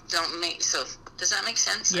 don't make, so does that make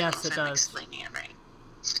sense? Yes, it does. I'm explaining it right.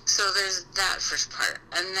 So there's that first part.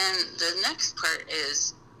 And then the next part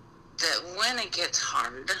is that when it gets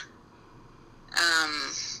hard,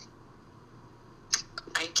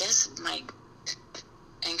 I guess my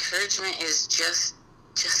encouragement is just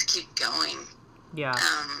keep going. Yeah.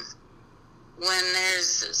 When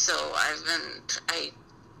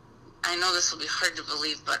I know this will be hard to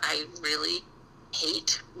believe, but I really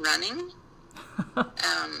hate running.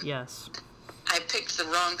 Yes. I picked the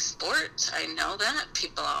wrong sport. I know that.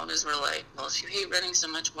 People always were like, well, if you hate running so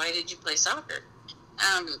much, why did you play soccer?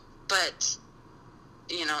 But,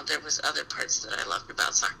 there was other parts that I loved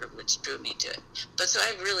about soccer, which drew me to it. But so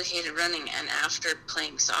I really hated running, and after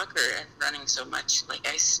playing soccer and running so much,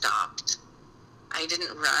 I stopped. I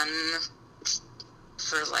didn't run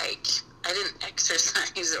I didn't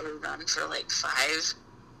exercise or run for 5-8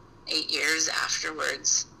 years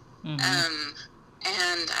afterwards. Mm-hmm.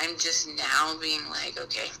 And I'm just now being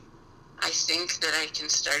okay, I think that I can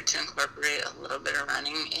start to incorporate a little bit of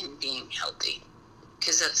running in being healthy,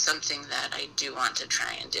 because that's something that I do want to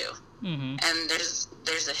try and do. Mm-hmm. And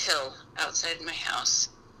there's a hill outside my house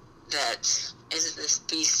that is this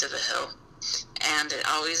beast of a hill, and it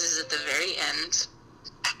always is at the very end.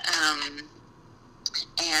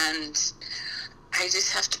 And I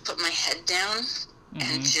just have to put my head down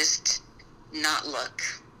and just not look.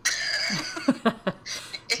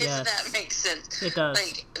 If that makes sense. It does.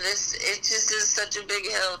 It just is such a big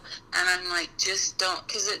hill, and I'm just don't,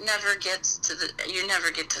 because you never get to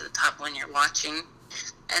the top when you're watching.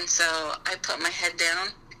 And so I put my head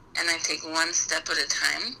down and I take one step at a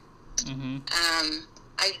time. Mm-hmm.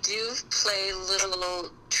 I do play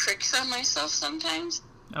little tricks on myself sometimes.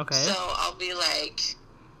 Okay. So I'll be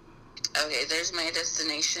okay, there's my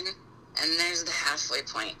destination, and there's the halfway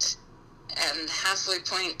point. And the halfway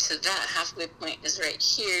point to that halfway point is right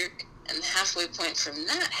here, and the halfway point from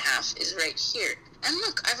that half is right here. And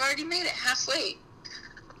look, I've already made it halfway.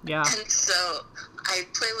 Yeah. And so I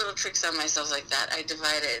play little tricks on myself like that. I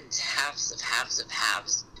divide it into halves of halves of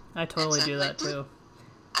halves. I totally do that too.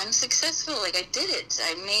 I'm successful. I did it.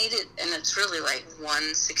 I made it, and it's really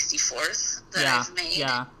 1/64th that I've made.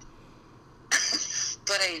 Yeah.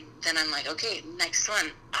 But then I'm okay, next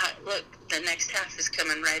one. Look, the next half is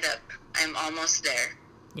coming right up. I'm almost there.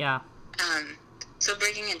 Yeah. So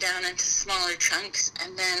breaking it down into smaller chunks,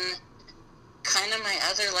 and then kind of my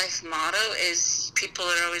other life motto is, people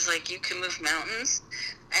are always you can move mountains,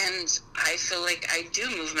 and I feel I do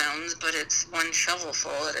move mountains, but it's one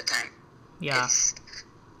shovelful at a time. Yeah.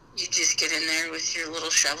 You just get in there with your little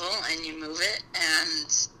shovel and you move it,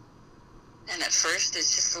 and at first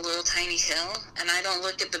it's just a little tiny hill, and I don't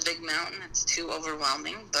look at the big mountain, it's too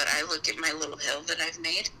overwhelming, but I look at my little hill that I've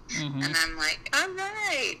made, and I'm all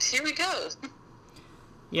right, here we go.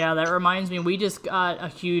 Yeah, that reminds me, we just got a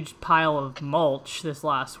huge pile of mulch this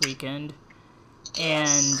last weekend,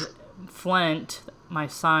 and Flint, my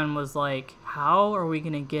son, was like, how are we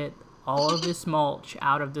going to get all of this mulch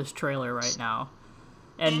out of this trailer right now?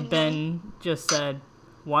 And Ben just said,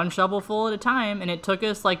 one shovelful at a time, and it took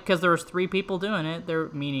us, because there was 3 people doing it,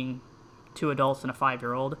 meaning 2 adults and a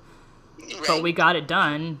 5-year-old, Right. but we got it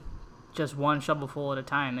done just one shovelful at a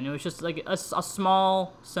time, and it was just a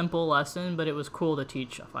small, simple lesson, but it was cool to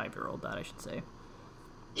teach a 5-year-old that, I should say.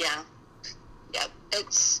 Yeah,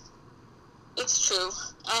 it's true.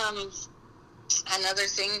 Another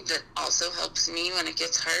thing that also helps me when it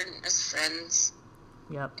gets hard is friends.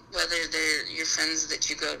 Yep. Whether they're your friends that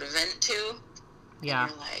you go to vent to. Yeah.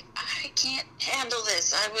 And you're I can't handle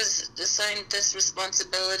this. I was assigned this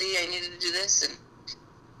responsibility. I needed to do this, and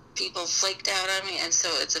people flaked out on me. And so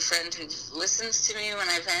it's a friend who listens to me when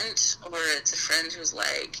I vent, or it's a friend who's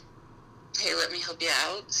hey, let me help you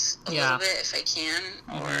out a little bit if I can,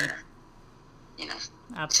 or,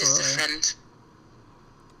 Absolutely. just a friend.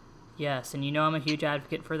 Yes, and I'm a huge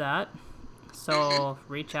advocate for that. So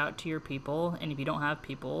reach out to your people, and if you don't have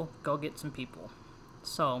people, go get some people.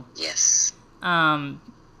 So. Yes.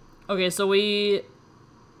 Okay, so you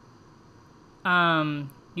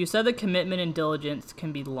said that commitment and diligence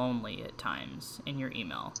can be lonely at times in your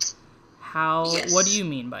email. Yes. What do you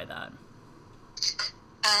mean by that?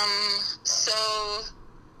 So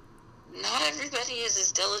not everybody is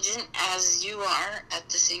as diligent as you are at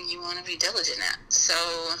the thing you want to be diligent at.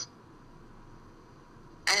 So,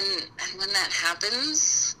 and when that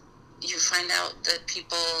happens, you find out that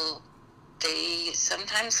people, they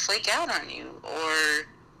sometimes flake out on you, or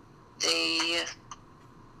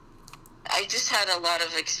I just had a lot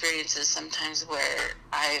of experiences sometimes where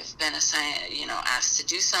I've been asked to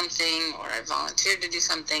do something, or I volunteered to do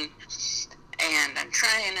something, and I'm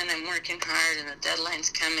trying and I'm working hard and the deadline's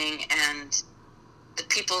coming, and the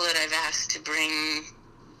people that I've asked to bring,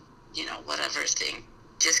 whatever thing,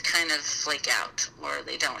 just kind of flake out, or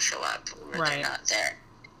they don't show up, or right. They're not there.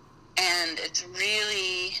 And it's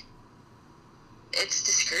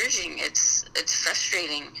discouraging. It's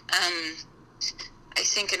frustrating. I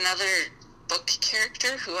think another book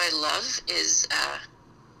character who I love is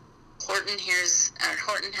Horton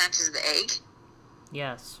hatches the egg.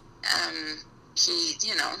 Yes. He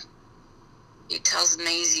tells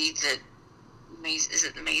Maisie that, is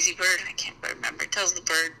it the Maisie bird? I can't remember. Tells the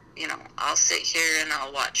bird, I'll sit here and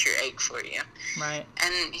I'll watch your egg for you. Right.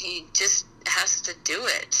 And he just has to do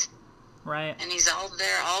it. Right. And he's all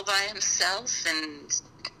there all by himself, and,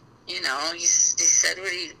 he said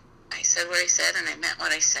I said what I said, and I meant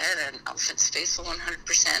what I said, and elephant's faithful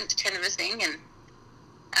 100% kind of a thing. And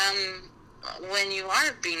when you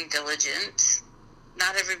are being diligent,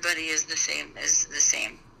 not everybody is the same.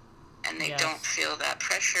 And they yes. don't feel that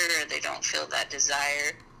pressure, or they don't feel that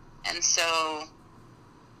desire. And so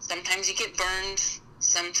sometimes you get burned,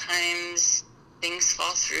 sometimes things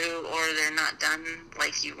fall through, or they're not done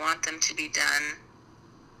like you want them to be done.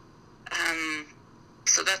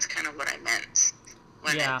 So that's kind of what I meant.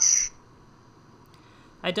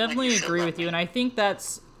 I definitely agree with you, and I think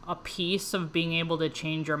that's a piece of being able to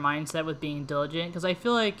change your mindset with being diligent, because I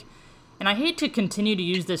feel like, and I hate to continue to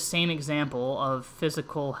use this same example of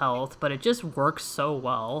physical health, but it just works so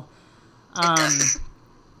well,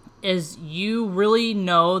 is you really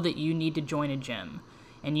know that you need to join a gym,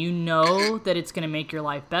 and you know that it's going to make your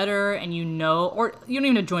life better, and or you don't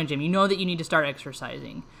even have to join a gym, you know that you need to start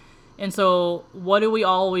exercising. And so what do we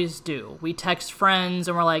always do? We text friends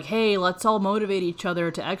and we're like, hey, let's all motivate each other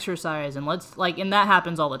to exercise, and and that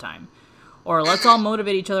happens all the time. Or let's all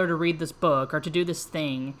motivate each other to read this book or to do this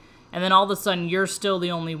thing. And then all of a sudden you're still the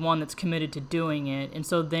only one that's committed to doing it. And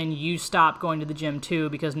so then you stop going to the gym too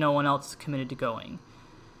because no one else is committed to going.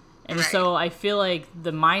 And right. So I feel like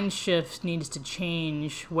the mind shift needs to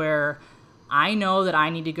change, where I know that I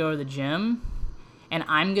need to go to the gym and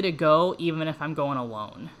I'm going to go even if I'm going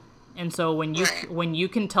alone. And so when you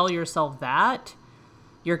can tell yourself that,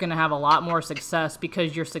 you're going to have a lot more success,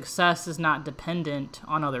 because your success is not dependent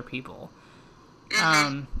on other people.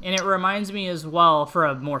 And it reminds me as well, for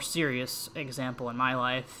a more serious example in my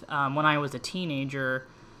life, when I was a teenager,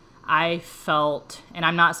 I felt, and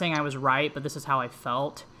I'm not saying I was right, but this is how I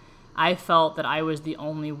felt that I was the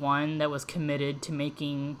only one that was committed to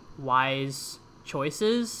making wise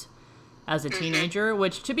choices as a teenager,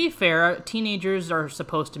 which, to be fair, teenagers are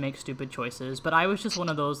supposed to make stupid choices, but I was just one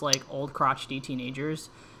of those, old crotchety teenagers.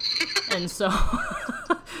 And so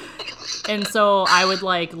I would,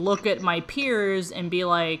 look at my peers and be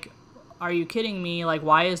like, are you kidding me?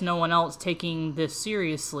 Why is no one else taking this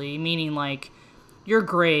seriously? Meaning, your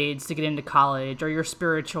grades to get into college, or your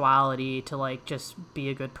spirituality to, just be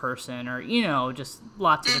a good person, or, just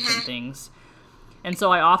lots of different things. And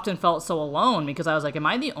so I often felt so alone, because I was like, am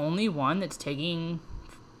I the only one that's taking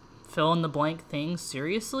fill-in-the-blank things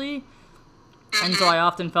seriously? And so I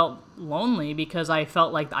often felt lonely, because I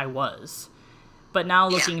felt like I was. But now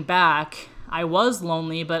looking back, I was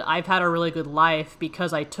lonely, but I've had a really good life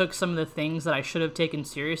because I took some of the things that I should have taken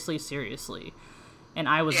seriously. And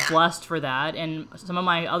I was blessed for that. And some of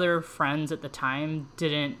my other friends at the time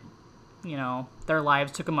didn't, their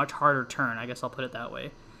lives took a much harder turn. I guess I'll put it that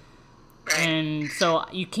way. Right. And so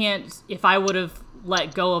you can't, if I would have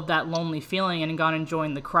let go of that lonely feeling and gone and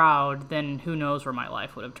joined the crowd, then who knows where my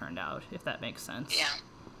life would have turned out, if that makes sense. Yeah.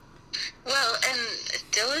 Well, and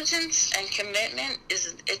diligence and commitment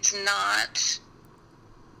it's not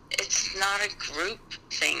a group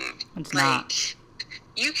thing. It's not.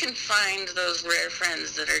 You can find those rare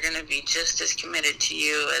friends that are going to be just as committed to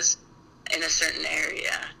you as in a certain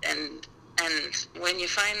area. And when you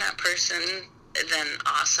find that person, then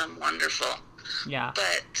awesome, wonderful. Yeah.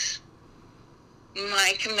 But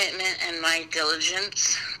my commitment and my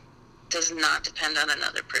diligence does not depend on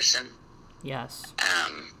another person. Yes.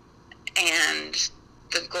 And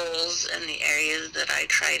the goals and the areas that I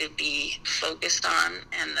try to be focused on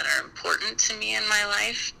and that are important to me in my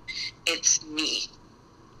life, it's me.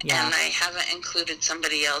 Yeah. And I haven't included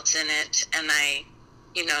somebody else in it. And my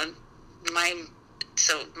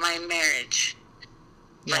marriage,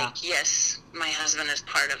 yes, my husband is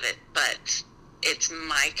part of it, but it's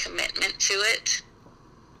my commitment to it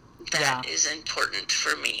that is important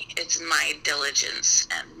for me. It's my diligence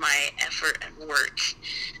and my effort and work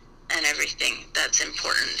and everything that's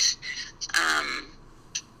important.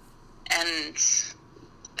 And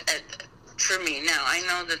for me now, I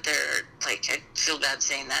know that I feel bad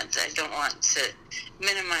saying that. I don't want to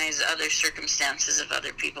minimize other circumstances of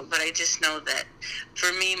other people, but I just know that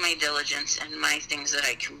for me, my diligence and my things that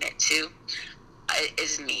I commit to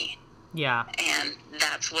is me. Yeah. And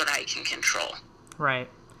that's what I can control. Right.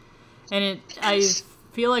 And I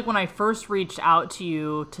feel like when I first reached out to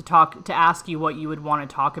you to ask you what you would want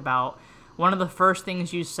to talk about, one of the first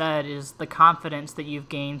things you said is the confidence that you've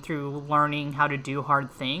gained through learning how to do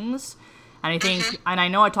hard things. And I think, and I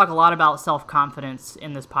know I talk a lot about self-confidence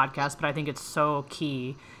in this podcast, but I think it's so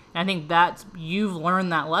key. And I think that you've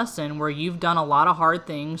learned that lesson where you've done a lot of hard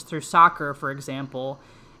things through soccer, for example,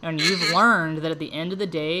 and you've learned that at the end of the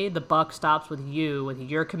day, the buck stops with you, with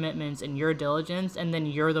your commitments and your diligence, and then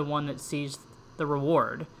you're the one that sees the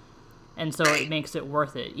reward. And so it makes it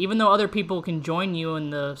worth it. Even though other people can join you in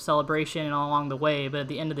the celebration and all along the way, but at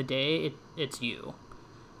the end of the day, it's you.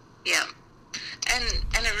 Yeah. And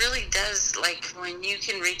it really does, like, when you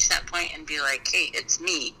can reach that point and be like, hey, it's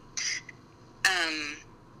me. And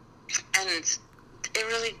it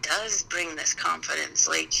really does bring this confidence.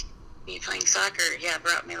 Like, me playing soccer,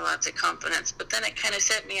 brought me lots of confidence. But then it kind of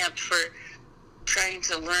set me up for trying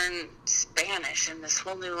to learn Spanish and this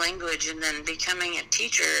whole new language, and then becoming a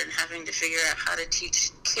teacher and having to figure out how to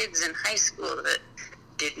teach kids in high school that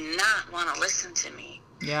did not want to listen to me.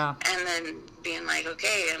 Yeah. And then being like,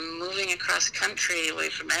 okay, I'm moving across country away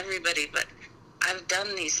from everybody, but I've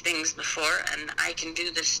done these things before, and I can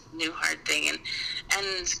do this new hard thing.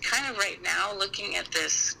 And kind of right now, looking at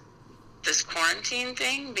this quarantine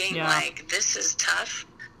thing, being like, this is tough,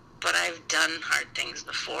 but I've done hard things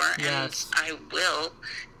before, and I will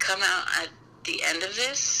come out at the end of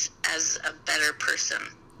this as a better person.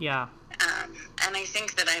 Yeah. And I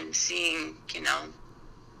think that I'm seeing,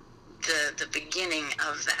 the beginning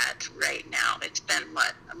of that right now. It's been,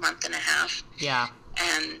 a month and a half? Yeah.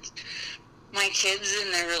 And my kids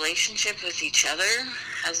and their relationship with each other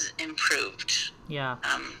has improved. Yeah.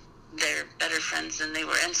 They're better friends than they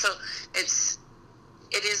were. And so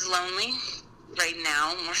it is lonely right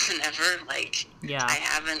now more than ever. Like,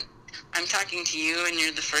 I'm talking to you, and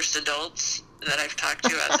you're the first adults that I've talked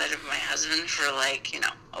to outside of my husband for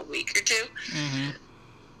a week or two. Mm-hmm.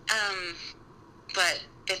 But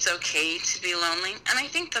it's okay to be lonely. And I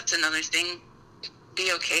think that's another thing.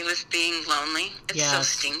 Be okay with being lonely. It so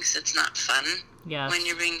stinks. It's not fun when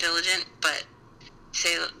you're being diligent. But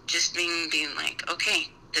just being like,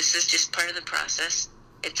 okay, this is just part of the process.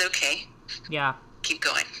 It's okay. Yeah. Keep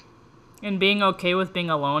going. And being okay with being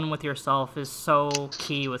alone with yourself is so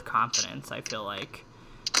key with confidence, I feel like.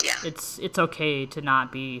 Yeah. It's okay to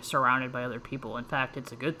not be surrounded by other people. In fact,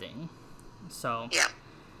 it's a good thing. So. Yeah.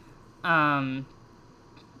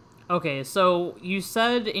 Okay, so you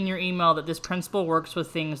said in your email that this principle works with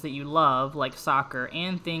things that you love, like soccer,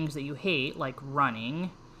 and things that you hate, like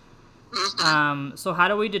running. Mm-hmm. So how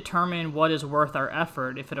do we determine what is worth our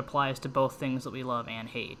effort if it applies to both things that we love and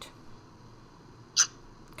hate?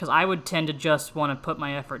 Because I would tend to just want to put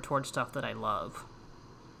my effort towards stuff that I love,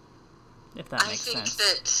 if that makes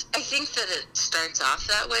sense. I think that it starts off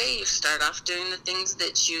that way. You start off doing the things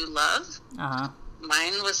that you love. Uh-huh.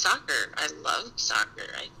 Mine was soccer. I loved soccer.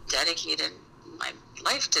 I dedicated my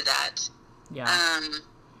life to that. Yeah. And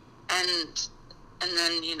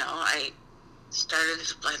then, I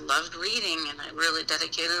loved reading, and I really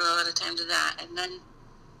dedicated a lot of time to that. And then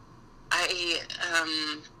I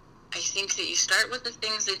think that you start with the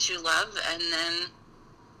things that you love, and then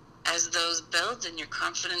as those build and your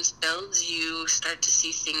confidence builds, you start to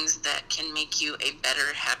see things that can make you a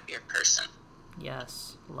better, happier person.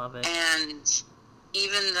 Yes. Love it. And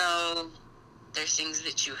even though there are things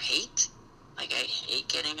that you hate, like I hate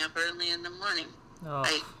getting up early in the morning. Oh,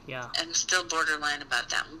 I'm still borderline about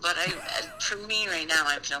that. But for me right now,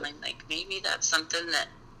 I'm feeling like maybe that's something that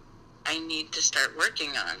I need to start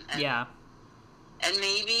working on. And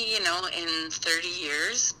maybe, in 30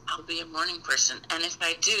 years, I'll be a morning person. And if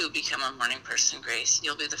I do become a morning person, Grace,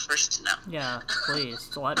 you'll be the first to know. Yeah,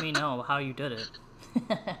 please. Let me know how you did it.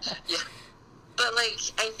 Yeah. But,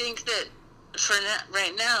 I think that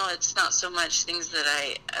right now, it's not so much things that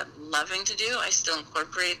I am loving to do. I still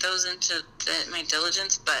incorporate those into my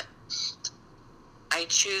diligence, but I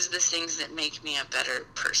choose the things that make me a better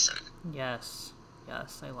person. Yes,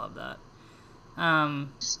 I love that.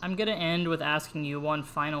 I'm going to end with asking you one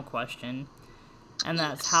final question, and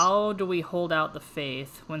that's how do we hold out the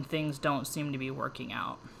faith when things don't seem to be working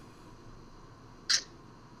out?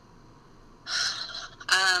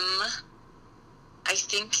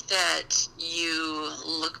 think that you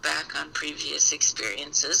look back on previous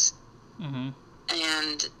experiences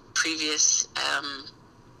and previous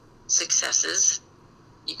successes.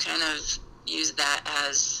 You kind of use that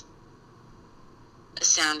as a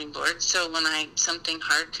sounding board. So when something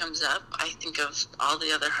hard comes up, I think of all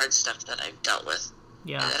the other hard stuff that I've dealt with,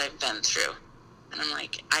 that I've been through. And I'm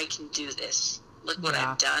like, I can do this. Look what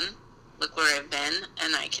I've done. Look where I've been,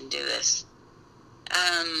 and I can do this.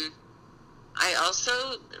 I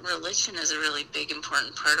also, religion is a really big,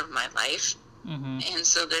 important part of my life. And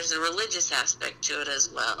so there's a religious aspect to it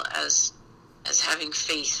as well as having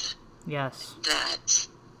faith. Yes. That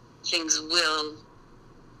things will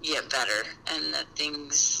get better and that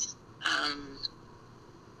things,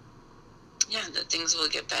 that things will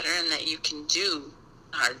get better and that you can do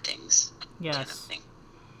hard things. Yes. Kind of thing.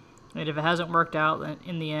 And if it hasn't worked out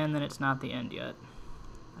in the end, then it's not the end yet.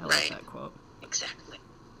 I like that quote. Exactly.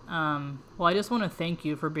 Well, I just want to thank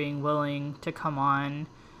you for being willing to come on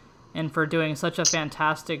and for doing such a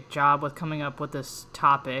fantastic job with coming up with this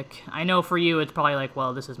topic. I know for you it's probably like,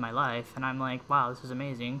 well, this is my life. And I'm like, wow, this is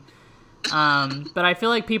amazing. But I feel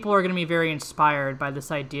like people are going to be very inspired by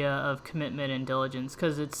this idea of commitment and diligence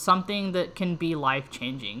because it's something that can be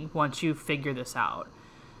life-changing once you figure this out.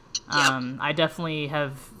 I definitely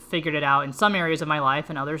have figured it out in some areas of my life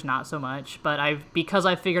and others not so much. But because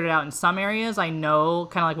I've figured it out in some areas, I know,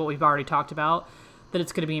 kind of like what we've already talked about, that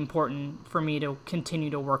it's going to be important for me to continue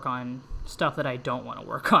to work on stuff that I don't want to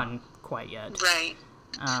work on quite yet. Right.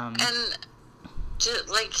 And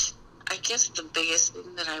I guess the biggest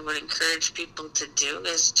thing that I would encourage people to do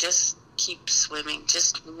is just keep swimming,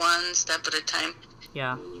 just one step at a time.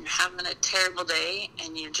 Yeah. You're having a terrible day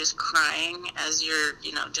and you're just crying as you're,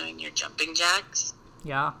 doing your jumping jacks.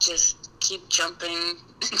 Yeah. Just keep jumping,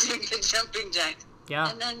 doing the jumping jacks. Yeah.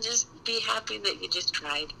 And then just be happy that you just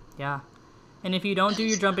tried. Yeah. And if you don't do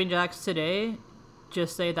your jumping jacks today,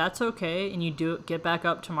 just say that's okay, and you get back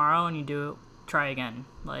up tomorrow and try again.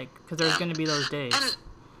 Because there's going to be those days. And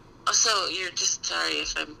so you're just, sorry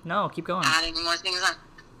if I'm keep going. Adding more things on.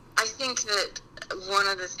 I think that one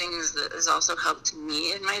of the things that has also helped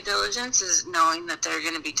me in my diligence is knowing that there are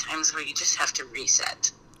going to be times where you just have to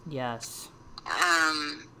reset. Yes.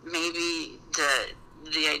 Maybe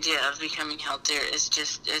the idea of becoming healthier is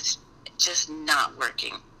it's just not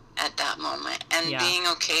working at that moment, and being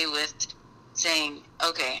okay with saying,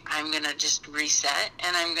 okay, I'm going to just reset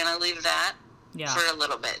and I'm going to leave that for a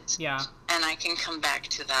little bit. Yeah. And I can come back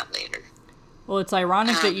to that later. Well, it's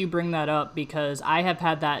ironic that you bring that up because I have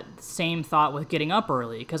had that same thought with getting up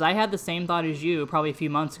early. Because I had the same thought as you probably a few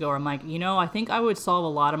months ago where I'm like, I think I would solve a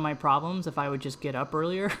lot of my problems if I would just get up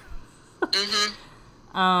earlier.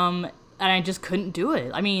 And I just couldn't do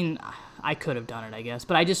it. I mean, I could have done it, I guess.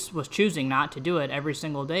 But I just was choosing not to do it every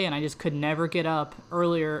single day. And I just could never get up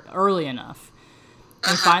early enough.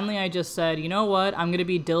 And finally I just said, you know what? I'm going to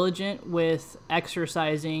be diligent with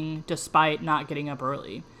exercising despite not getting up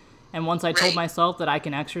early. And once I told myself that I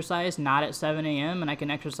can exercise not at 7 a.m. and I can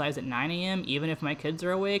exercise at 9 a.m. even if my kids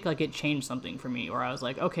are awake, it changed something for me where I was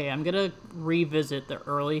like, okay, I'm going to revisit the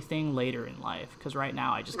early thing later in life because right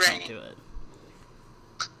now I just can't do it.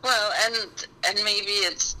 Well, and maybe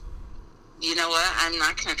it's, you know what, I'm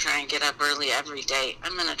not going to try and get up early every day.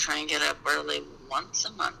 I'm going to try and get up early once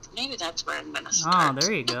a month. Maybe that's where I'm going to start. Oh,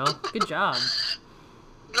 there you go. Good job.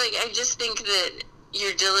 I just think that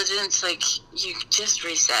your diligence, you just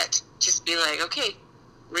reset. Just be like, okay,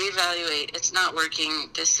 reevaluate. It's not working.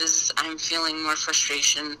 I'm feeling more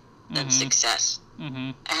frustration than success.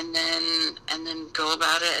 Mm-hmm. And then go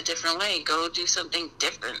about it a different way. Go do something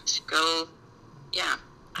different.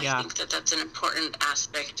 I think that that's an important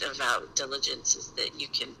aspect about diligence is that you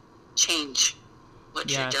can change what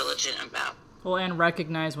you're diligent about. Well, and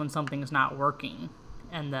recognize when something's not working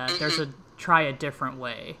and that there's try a different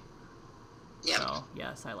way. Yep. So,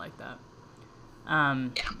 yes, I like that.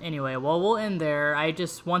 Anyway, well, we'll end there. I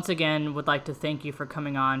just, once again, would like to thank you for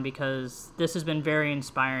coming on because this has been very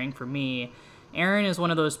inspiring for me. Erin is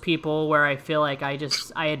one of those people where I feel like I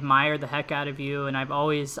admire the heck out of you, and I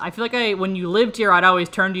feel like when you lived here, I'd always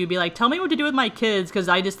turn to you and be like, tell me what to do with my kids, because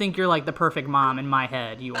I just think you're, the perfect mom in my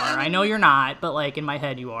head. You are. I know you're not, but, in my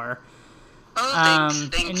head you are. Oh,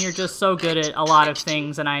 thanks. And you're just so good at a lot of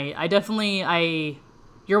things, and I definitely,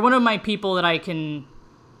 you're one of my people that I can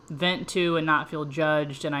vent to and not feel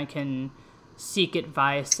judged, and I can seek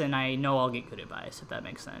advice, and I know I'll get good advice, if that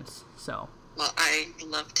makes sense. So. Well, I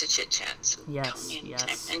love to chit-chat, so yes, call me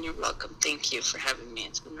anytime. And you're welcome. Thank you for having me.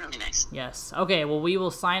 It's been really nice. Yes. Okay, well, we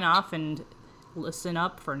will sign off and listen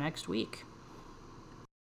up for next week.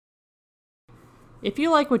 If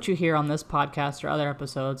you like what you hear on this podcast or other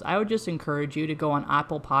episodes, I would just encourage you to go on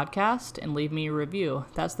Apple Podcast and leave me a review.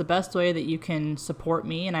 That's the best way that you can support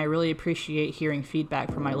me, and I really appreciate hearing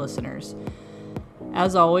feedback from my listeners.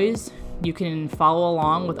 As always, you can follow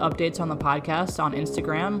along with updates on the podcast on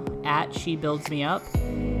Instagram at She Builds Me Up.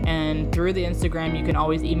 And through the Instagram, you can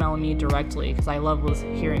always email me directly because I love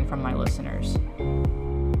hearing from my listeners.